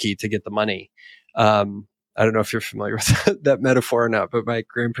like the monkey to get the money. I don't know if you're familiar with that metaphor or not, but my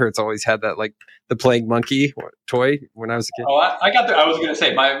grandparents always had that, like the playing monkey toy when I was a kid. Oh, I got there. I was going to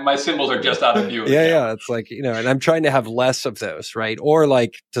say my symbols are just out of view. Yeah. It's like, and I'm trying to have less of those, right? Or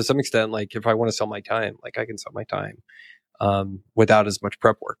like to some extent, like if I want to sell my time, like I can sell my time, without as much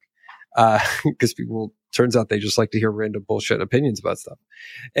prep work. Cause people, turns out they just like to hear random bullshit opinions about stuff.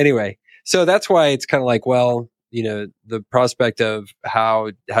 Anyway, so that's why it's kind of like, well, the prospect of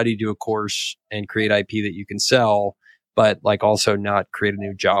how do you do a course and create IP that you can sell but like also not create a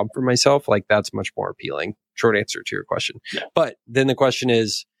new job for myself. Like that's much more appealing. Short answer to your question. Yeah. But then the question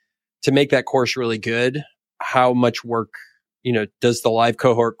is, to make that course really good, how much work, does the live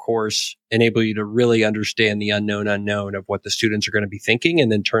cohort course enable you to really understand the unknown of what the students are going to be thinking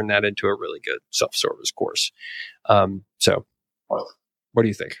and then turn that into a really good self-service course? So what do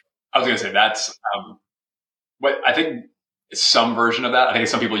you think? I was going to say that's what I think some version of that. I think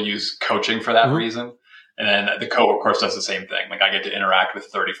some people use coaching for that reason. And then the cohort course does the same thing. Like I get to interact with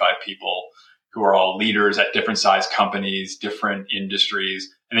 35 people who are all leaders at different size companies, different industries.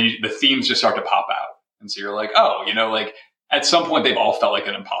 And then the themes just start to pop out. And so you're like, oh, like at some point they've all felt like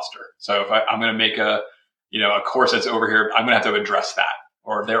an imposter. So if I'm going to make a course that's over here, I'm going to have to address that.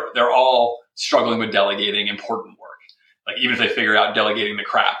 Or they're all struggling with delegating important work. Like even if they figure out delegating the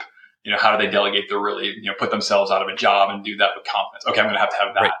crap, how do they delegate the really, put themselves out of a job and do that with confidence? Okay, I'm going to have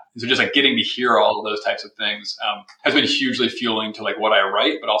that. Right. So just like getting to hear all of those types of things has been hugely fueling to like what I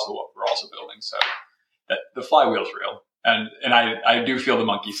write, but also what we're also building. So that the flywheel's real. And I do feel the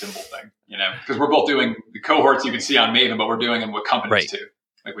monkey symbol thing, because we're both doing the cohorts you can see on Maven, but we're doing them with companies too.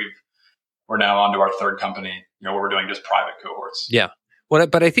 Like we're now on to our third company, where we're doing just private cohorts. Yeah. Well,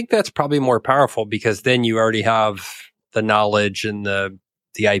 but I think that's probably more powerful because then you already have the knowledge and the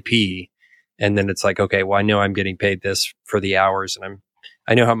IP. And then it's like, okay, well, I know I'm getting paid this for the hours and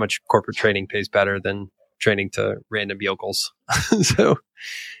I know how much corporate training pays better than training to random yokels. So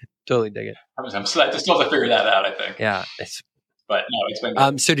totally dig it. I still have to figure that out, I think. Yeah. But no, it's been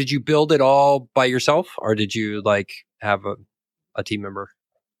good. So did you build it all by yourself or did you like have a team member?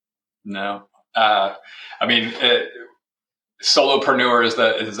 No. Solopreneur is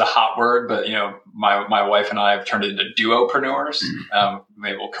the hot word, but my wife and I have turned it into duopreneurs.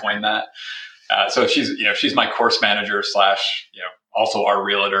 Maybe we'll coin that. So she's my course manager / also our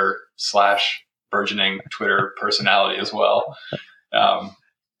realtor / burgeoning Twitter personality as well. But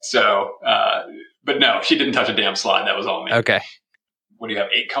no, she didn't touch a damn slide. That was all me. Okay. What do you have?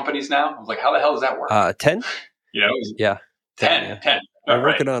 8 companies now? I was like, how the hell does that work? 10. Yeah. 10. I'm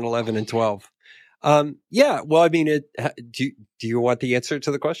working on 11 and 12. Yeah. Well, I mean, do you want the answer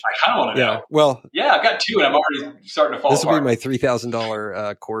to the question? I kind of want to know. Well, yeah, I've got 2 and I'm already starting to fall apart. This will be my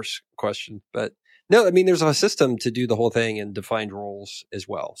 $3,000 course question, but no, I mean, there's a system to do the whole thing and defined roles as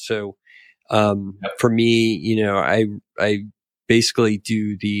well. So, for me, I basically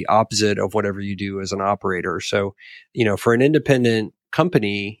do the opposite of whatever you do as an operator. So, for an independent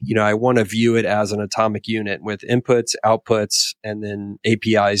company, I want to view it as an atomic unit with inputs, outputs, and then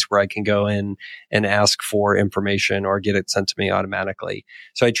APIs where I can go in and ask for information or get it sent to me automatically.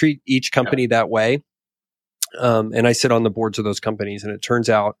 So I treat each company that way. And I sit on the boards of those companies. And it turns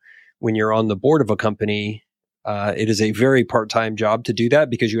out when you're on the board of a company, it is a very part-time job to do that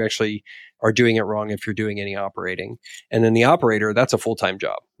because you actually are doing it wrong if you're doing any operating. And then the operator, that's a full-time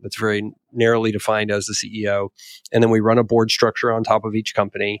job. That's very narrowly defined as the CEO. And then we run a board structure on top of each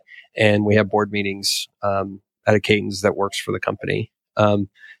company and we have board meetings at a cadence that works for the company. So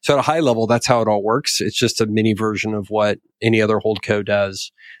at a high level, that's how it all works. It's just a mini version of what any other holdco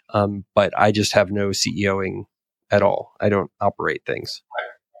does. But I just have no CEOing at all. I don't operate things.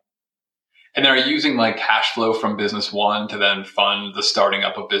 And are you using like cash flow from business 1 to then fund the starting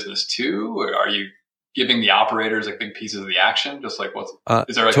up of business 2? Or are you giving the operators like big pieces of the action? Just like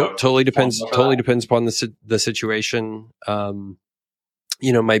is there like totally depends upon the situation.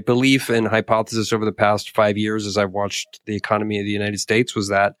 My belief and hypothesis over the past 5 years as I've watched the economy of the United States was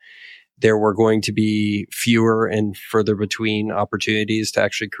that there were going to be fewer and further between opportunities to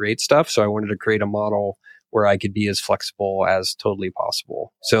actually create stuff. So I wanted to create a model where I could be as flexible as totally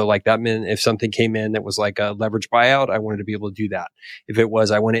possible. So like that meant if something came in that was like a leverage buyout, I wanted to be able to do that. If it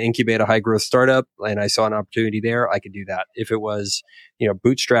was, I want to incubate a high growth startup and I saw an opportunity there, I could do that. If it was,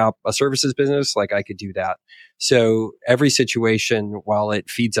 bootstrap a services business, like I could do that. So every situation, while it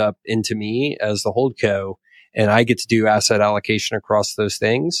feeds up into me as the holdco and I get to do asset allocation across those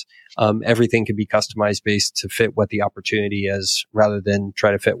things, everything can be customized based to fit what the opportunity is rather than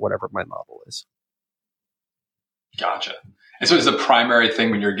try to fit whatever my model is. Gotcha. And so is the primary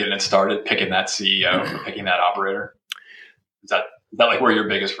thing when you're getting it started, picking that CEO or picking that operator? Is that like where your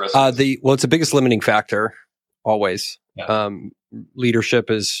biggest risk is? It's the biggest limiting factor always. Yeah.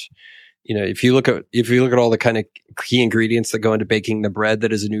 Leadership is, if you look at all the kind of key ingredients that go into baking the bread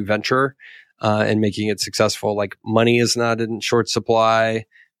that is a new venture, and making it successful, like money is not in short supply,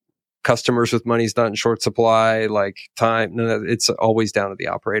 customers with money is not in short supply, like time, it's always down to the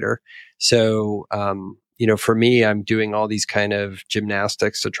operator. So, for me, I'm doing all these kind of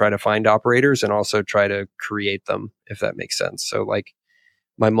gymnastics to try to find operators and also try to create them, if that makes sense. So like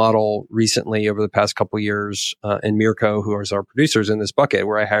my model recently over the past couple of years, and Mirko, who is our producers in this bucket,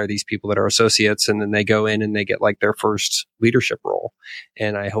 where I hire these people that are associates and then they go in and they get like their first leadership role.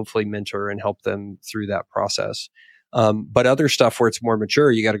 And I hopefully mentor and help them through that process. But other stuff where it's more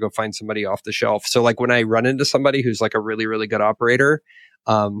mature, you got to go find somebody off the shelf. So like when I run into somebody who's like a really, really good operator,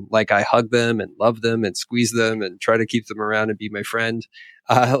 like I hug them and love them and squeeze them and try to keep them around and be my friend.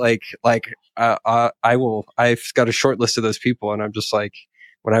 I've got a short list of those people, and I'm just like,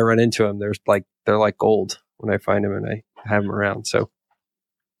 when I run into them, they're like gold when I find them and I have them around. So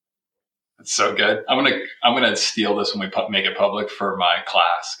that's so good. I'm gonna steal this when we make it public for my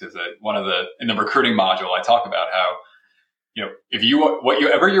class, because in the recruiting module, I talk about how, if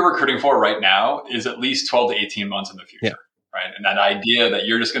whatever you're recruiting for right now is at least 12 to 18 months in the future, right? And that idea that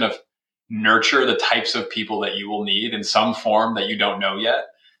you're just gonna nurture the types of people that you will need in some form that you don't know yet,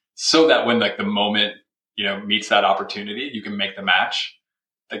 so that when like the moment meets that opportunity, you can make the match.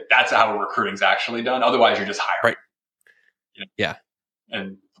 Like that's how recruiting's actually done. Otherwise, you're just hiring. Right. Yeah.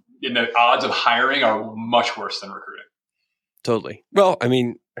 And the odds of hiring are much worse than recruiting. Totally. Well, I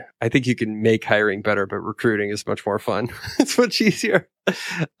mean, I think you can make hiring better, but recruiting is much more fun. It's much easier.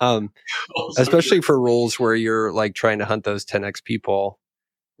 Especially for roles where you're like trying to hunt those 10x people.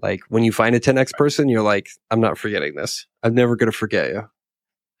 Like when you find a 10x person, you're like, I'm not forgetting this. I'm never going to forget you.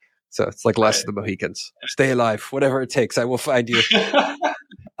 So it's like Last of the Mohicans. Stay alive, whatever it takes. I will find you.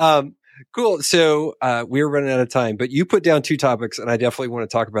 Cool. So we're running out of time, but you put down 2 topics, and I definitely want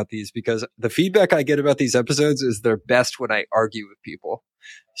to talk about these because the feedback I get about these episodes is they're best when I argue with people.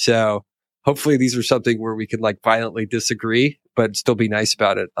 So hopefully these are something where we can like violently disagree, but still be nice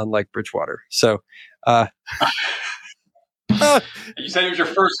about it, unlike Bridgewater. So you said it was your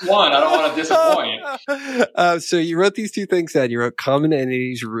first one. I don't want to disappoint. So you wrote these 2 things down. You wrote common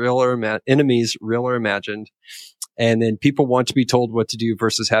enemies, real or imagined. And then people want to be told what to do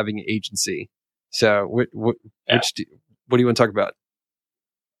versus having agency. So what do you want to talk about?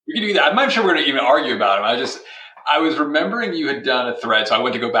 We can do that. I'm not sure we're going to even argue about them. I was remembering you had done a thread, so I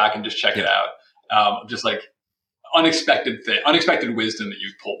went to go back and just check it out. Just like unexpected wisdom that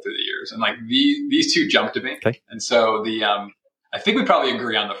you've pulled through the years. And like these 2 jumped to me. Okay. And so I think we probably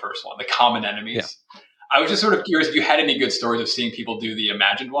agree on the first one, the common enemies. Yeah. I was just sort of curious if you had any good stories of seeing people do the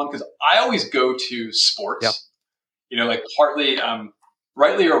imagined one, because I always go to sports. Yeah. Like partly,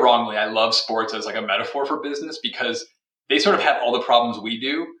 rightly or wrongly, I love sports as like a metaphor for business because they sort of have all the problems we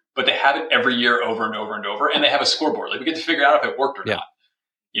do, but they have it every year over and over and over. And they have a scoreboard. Like we get to figure out if it worked or not,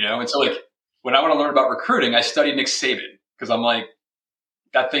 And so like when I want to learn about recruiting, I study Nick Saban because I'm like,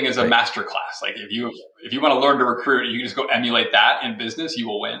 that thing is a master class. Like if you want to learn to recruit, you can just go emulate that in business, you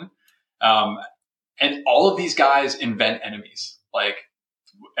will win. And all of these guys invent enemies.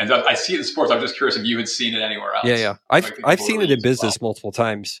 And I see it in sports. I'm just curious if you had seen it anywhere else. Yeah. I've seen it in business multiple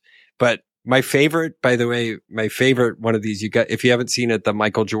times. But my favorite, by the way, one of these, if you haven't seen it, the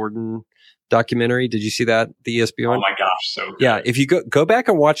Michael Jordan documentary. Did you see that? The ESPN? Oh my gosh, so good. Yeah, if you go back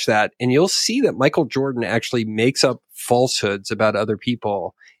and watch that, and you'll see that Michael Jordan actually makes up falsehoods about other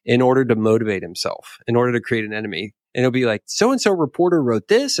people in order to motivate himself, in order to create an enemy. And it'll be like, so-and-so reporter wrote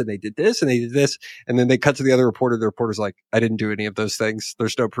this, and they did this, and they did this. And then they cut to the other reporter. The reporter's like, I didn't do any of those things.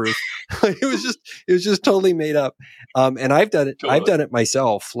 There's no proof. It was just totally made up. And I've done it. Totally. I've done it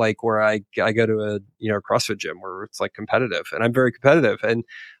myself, like where I go to a CrossFit gym where it's like competitive, and I'm very competitive. And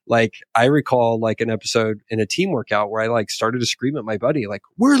like, I recall like an episode in a team workout where I like started to scream at my buddy, like,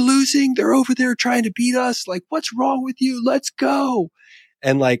 we're losing. They're over there trying to beat us. Like, what's wrong with you? Let's go.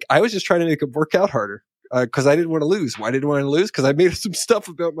 And like, I was just trying to make them work out harder. Cause I didn't want to lose. Why didn't I want to lose? Cause I made some stuff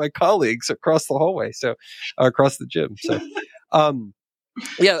about my colleagues across the hallway. So, across the gym. So,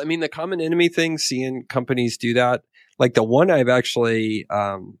 yeah, I mean, the common enemy thing, seeing companies do that, like the one I've actually,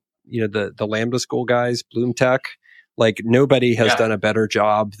 the Lambda School guys, Bloom Tech, like nobody has done a better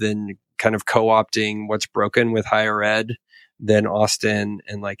job than kind of co-opting what's broken with higher ed than Austin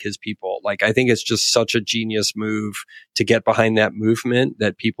and like his people. Like, I think it's just such a genius move to get behind that movement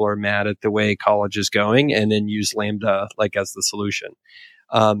that people are mad at the way college is going, and then use Lambda like as the solution.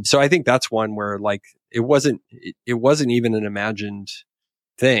 So I think that's one where like it wasn't even an imagined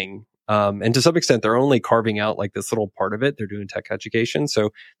thing. And to some extent, they're only carving out like this little part of it. They're doing tech education.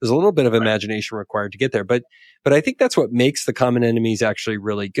 So there's a little bit of imagination required to get there. But I think that's what makes the common enemies actually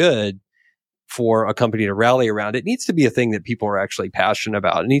really good for a company to rally around. It needs to be a thing that people are actually passionate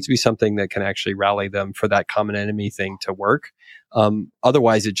about. It needs to be something that can actually rally them for that common enemy thing to work.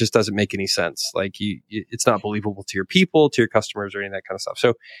 Otherwise, it just doesn't make any sense. Like it's not believable to your people, to your customers, or any of that kind of stuff.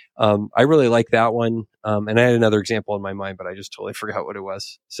 So I really like that one. And I had another example in my mind, but I just totally forgot what it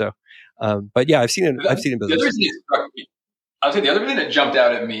was. So, but yeah, I've seen it. I've seen it in business. I would say the other thing that jumped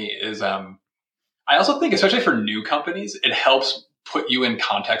out at me is I also think, especially for new companies, it helps put you in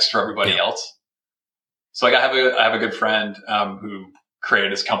context for everybody else. So like I have a good friend who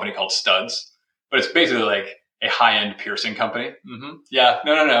created this company called Studs, but it's basically like a high-end piercing company. Mm-hmm. Yeah,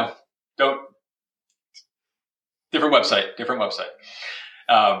 no. Don't. Different website.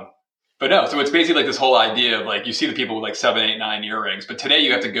 But no, so it's basically like this whole idea of like, you see the people with like 7, 8, 9 earrings, but today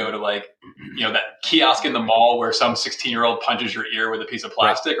you have to go to like, that kiosk in the mall where some 16-year-old punches your ear with a piece of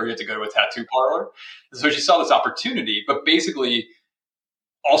plastic, or you have to go to a tattoo parlor. And so she saw this opportunity, but basically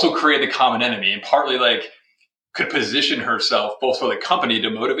also created the common enemy, and partly like could position herself both for the company to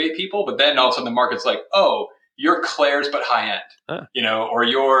motivate people, but then all of a sudden the market's like, oh, you're Claire's but high end, or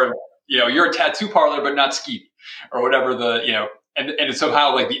you're a tattoo parlor but not skeevy, or whatever and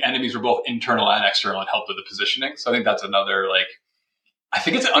somehow like the enemies were both internal and external and helped with the positioning. So I think that's another I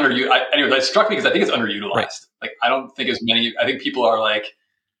think it's anyway, that struck me because I think it's underutilized. Right. Like I don't think I think people are like,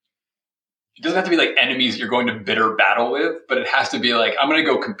 it doesn't have to be like enemies you're going to bitter battle with, but it has to be like, I'm going to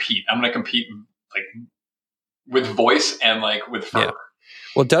go compete. I'm going to compete like with voice and like with fervor. Yeah.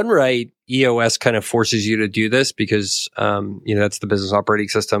 Well, done right, EOS kind of forces you to do this because, that's the business operating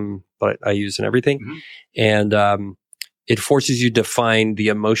system that I use and everything. Mm-hmm. And it forces you to find the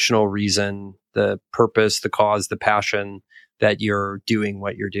emotional reason, the purpose, the cause, the passion that you're doing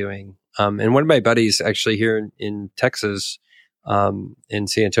what you're doing. And one of my buddies actually here in Texas, in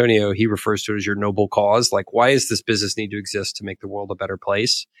San Antonio, he refers to it as your noble cause. Like, why does this business need to exist to make the world a better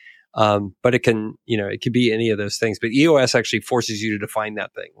place? But it can, it could be any of those things, but EOS actually forces you to define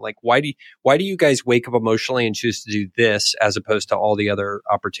that thing. Like, why do you guys wake up emotionally and choose to do this as opposed to all the other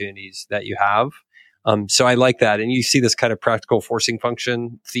opportunities that you have? So I like that. And you see this kind of practical forcing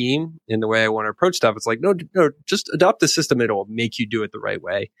function theme in the way I want to approach stuff. It's like, no, just adopt the system. It'll make you do it the right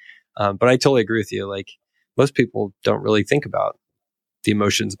way. But I totally agree with you. Like, most people don't really think about the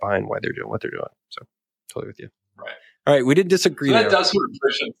emotions behind why they're doing what they're doing. So totally with you. Right. All right. We didn't disagree. So that does sort of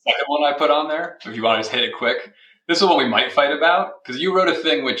push the second one I put on there. So if you want to just hit it quick, this is what we might fight about. Because you wrote a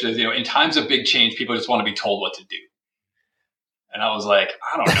thing which is, in times of big change, people just want to be told what to do. And I was like,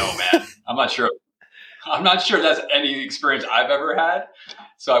 I don't know, man. I'm not sure that's any experience I've ever had.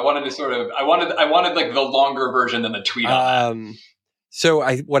 So I wanted to I wanted like the longer version than the tweet on that. So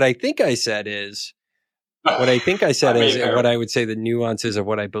what I think I said is, what I would say the nuances of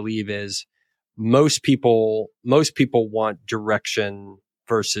what I believe is, most people want direction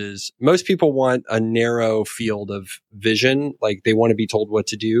versus most people want a narrow field of vision. Like, they want to be told what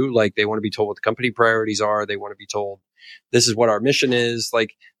to do. Like, they want to be told what the company priorities are. They want to be told this is what our mission is.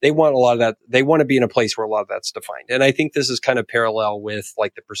 Like, they want a lot of that. They want to be in a place where a lot of that's defined. And I think this is kind of parallel with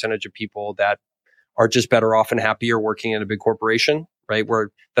like the percentage of people that are just better off and happier working in a big corporation, right?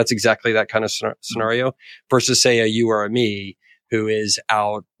 Where that's exactly that kind of scenario versus say a you or a me who is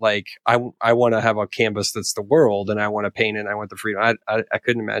out like, I want to have a canvas that's the world and I want to paint it and I want the freedom. I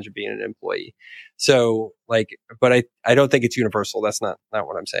couldn't imagine being an employee. So like, but I don't think it's universal. That's not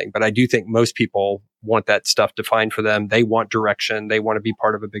what I'm saying. But I do think most people want that stuff defined for them. They want direction. They want to be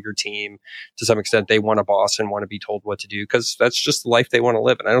part of a bigger team. To some extent, they want a boss and want to be told what to do because that's just the life they want to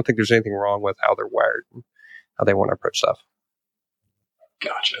live. And I don't think there's anything wrong with how they're wired and how they want to approach stuff.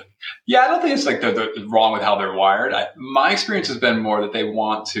 Gotcha. Yeah, I don't think it's like they're wrong with how they're wired. My experience has been more that they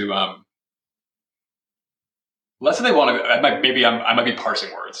want to, less than they want to. I might be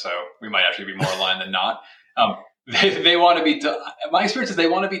parsing words, so we might actually be more aligned than not. They want to be. My experience is they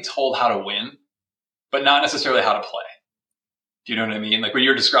want to be told how to win, but not necessarily how to play. Do you know what I mean? Like when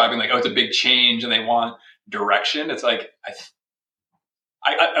you're describing, like, oh, it's a big change, and they want direction. It's like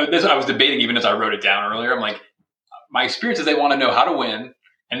I was debating even as I wrote it down earlier. I'm like, my experience is they want to know how to win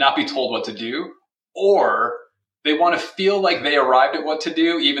and not be told what to do, or they want to feel like they arrived at what to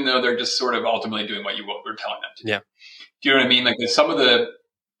do, even though they're just sort of ultimately doing what we're telling them to do. Yeah. Do you know what I mean? Like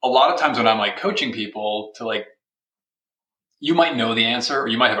a lot of times when I'm like coaching people to like, you might know the answer or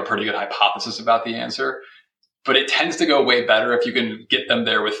you might have a pretty good hypothesis about the answer, but it tends to go way better if you can get them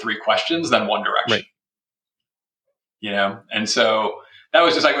there with 3 questions than one direction. Right. And so that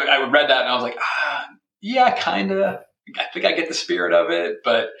was just like, I read that and I was like, yeah, kind of. I think I get the spirit of it,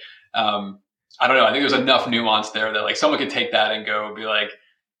 but I don't know. I think there's enough nuance there that like someone could take that and go be like,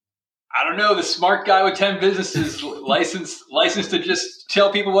 I don't know, the smart guy with 10 businesses licensed to just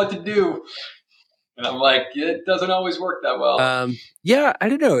tell people what to do. And I'm like, it doesn't always work that well. Yeah, I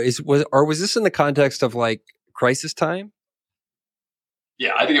don't know. Was this in the context of like crisis time?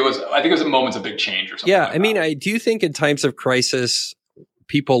 Yeah, I think it was a moments of big change or something. Yeah, like I mean, I do think in times of crisis,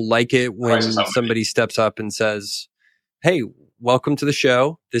 people like it when somebody steps up and says, "Hey, welcome to the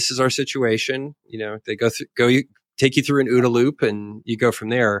show. This is our situation." They take you through an OODA loop and you go from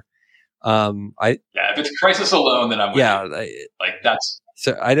there. If it's crisis alone, then I'm with you. Like that's.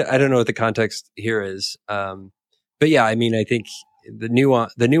 So I don't know what the context here is. But yeah, I mean, I think the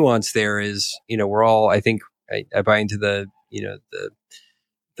nuance there is, we're all, I think I buy into the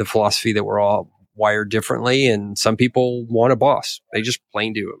philosophy that we're all wired differently, and some people want a boss. They just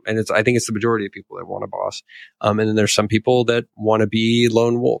plain do. And I think it's the majority of people that want a boss. And then there's some people that want to be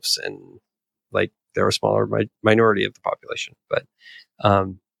lone wolves, and like they're a smaller minority of the population. But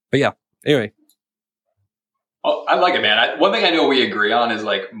yeah, anyway. Well, I like it, man. One thing I know we agree on is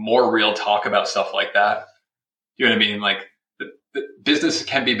like more real talk about stuff like that. You know what I mean? Like the business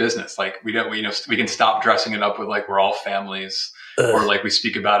can be business. Like we can stop dressing it up with like we're all families, or like we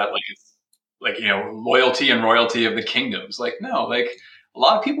speak about it like it's like, loyalty and royalty of the kingdoms. Like, no, like a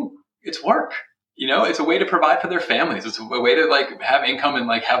lot of people, it's work. It's a way to provide for their families. It's a way to like have income and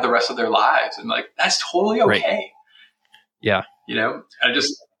like have the rest of their lives, and like that's totally okay. Right. Yeah.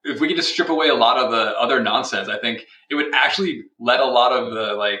 If we could just strip away a lot of the other nonsense, I think it would actually let a lot of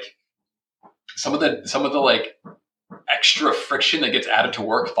the like some of the like extra friction that gets added to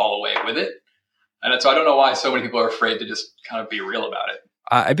work fall away with it. And so I don't know why so many people are afraid to just kind of be real about it.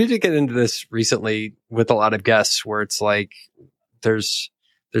 I've been to get into this recently with a lot of guests where it's like there's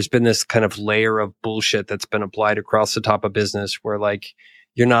been this kind of layer of bullshit that's been applied across the top of business where like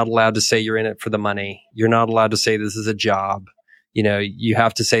you're not allowed to say you're in it for the money. You're not allowed to say this is a job. You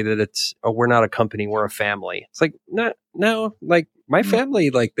have to say that we're not a company, we're a family. It's like, no, like my family,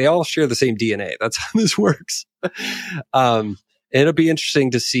 like they all share the same DNA. That's how this works. It'll be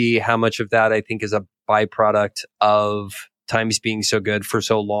interesting to see how much of that I think is a byproduct of times being so good for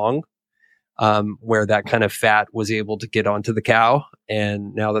so long, where that kind of fat was able to get onto the cow.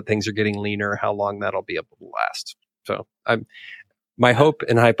 And now that things are getting leaner, how long that'll be able to last. So my hope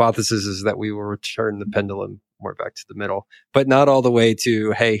and hypothesis is that we will return the pendulum more back to the middle, but not all the way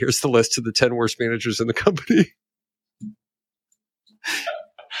to, hey, here's the list of the 10 worst managers in the company.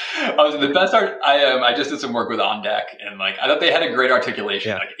 The best art. I just did some work with On Deck, and like I thought they had a great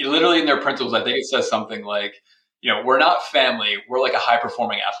articulation. Yeah. Like literally in their principles, I think it says something like, we're not family, we're like a high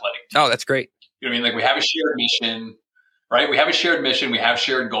performing athletic team. Oh, that's great. You know what I mean? Like we have a shared mission, right? We have a shared mission. We have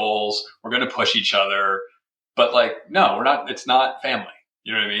shared goals. We're going to push each other, but like no, we're not. It's not family.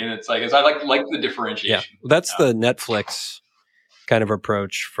 You know what I mean? It's like, I like the differentiation. Yeah. Well, that's the Netflix kind of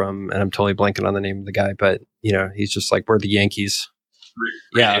approach and I'm totally blanking on the name of the guy, but he's just like, we're the Yankees.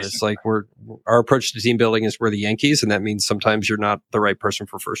 Yeah. It's like our approach to team building is we're the Yankees. And that means sometimes you're not the right person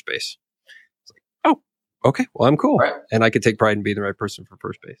for first base. It's like, oh, okay. Well, I'm cool. Right. And I could take pride in being the right person for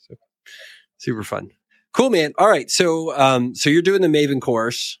first base. So super fun. Cool, man. All right. So you're doing the Maven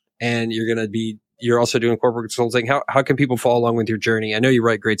course, and you're also doing corporate consulting. How can people follow along with your journey? I know you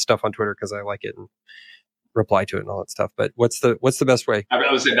write great stuff on Twitter because I like it and reply to it and all that stuff. But what's the best way?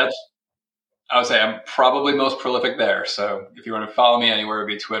 I would say I'm probably most prolific there. So if you want to follow me anywhere, it would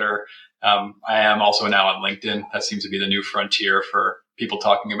be Twitter. I am also now on LinkedIn. That seems to be the new frontier for people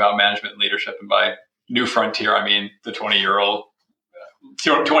talking about management and leadership. And by new frontier, I mean the 20 years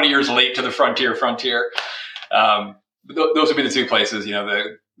late to the frontier. Those would be the two places.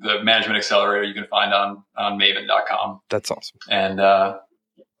 The Management Accelerator you can find on maven.com. That's awesome. And, a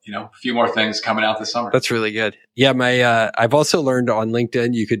few more things coming out this summer. That's really good. Yeah. I've also learned on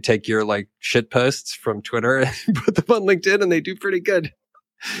LinkedIn, you could take your like shit posts from Twitter and put them on LinkedIn, and they do pretty good.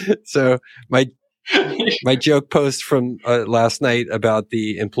 So my joke post from last night about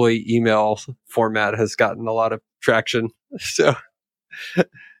the employee email format has gotten a lot of traction. So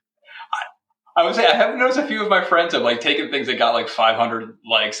I would say I have noticed a few of my friends have like taken things that got like 500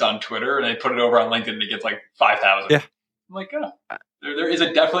 likes on Twitter and they put it over on LinkedIn and it gets like 5,000. Yeah. I'm like, there is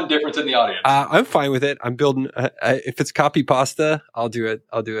a definite difference in the audience. I'm fine with it. I'm building, if it's copy pasta, I'll do it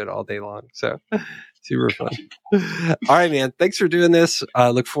all day long. So super fun. All right, man. Thanks for doing this.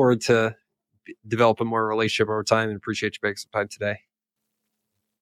 Look forward to developing more relationship over time, and appreciate you making some time today.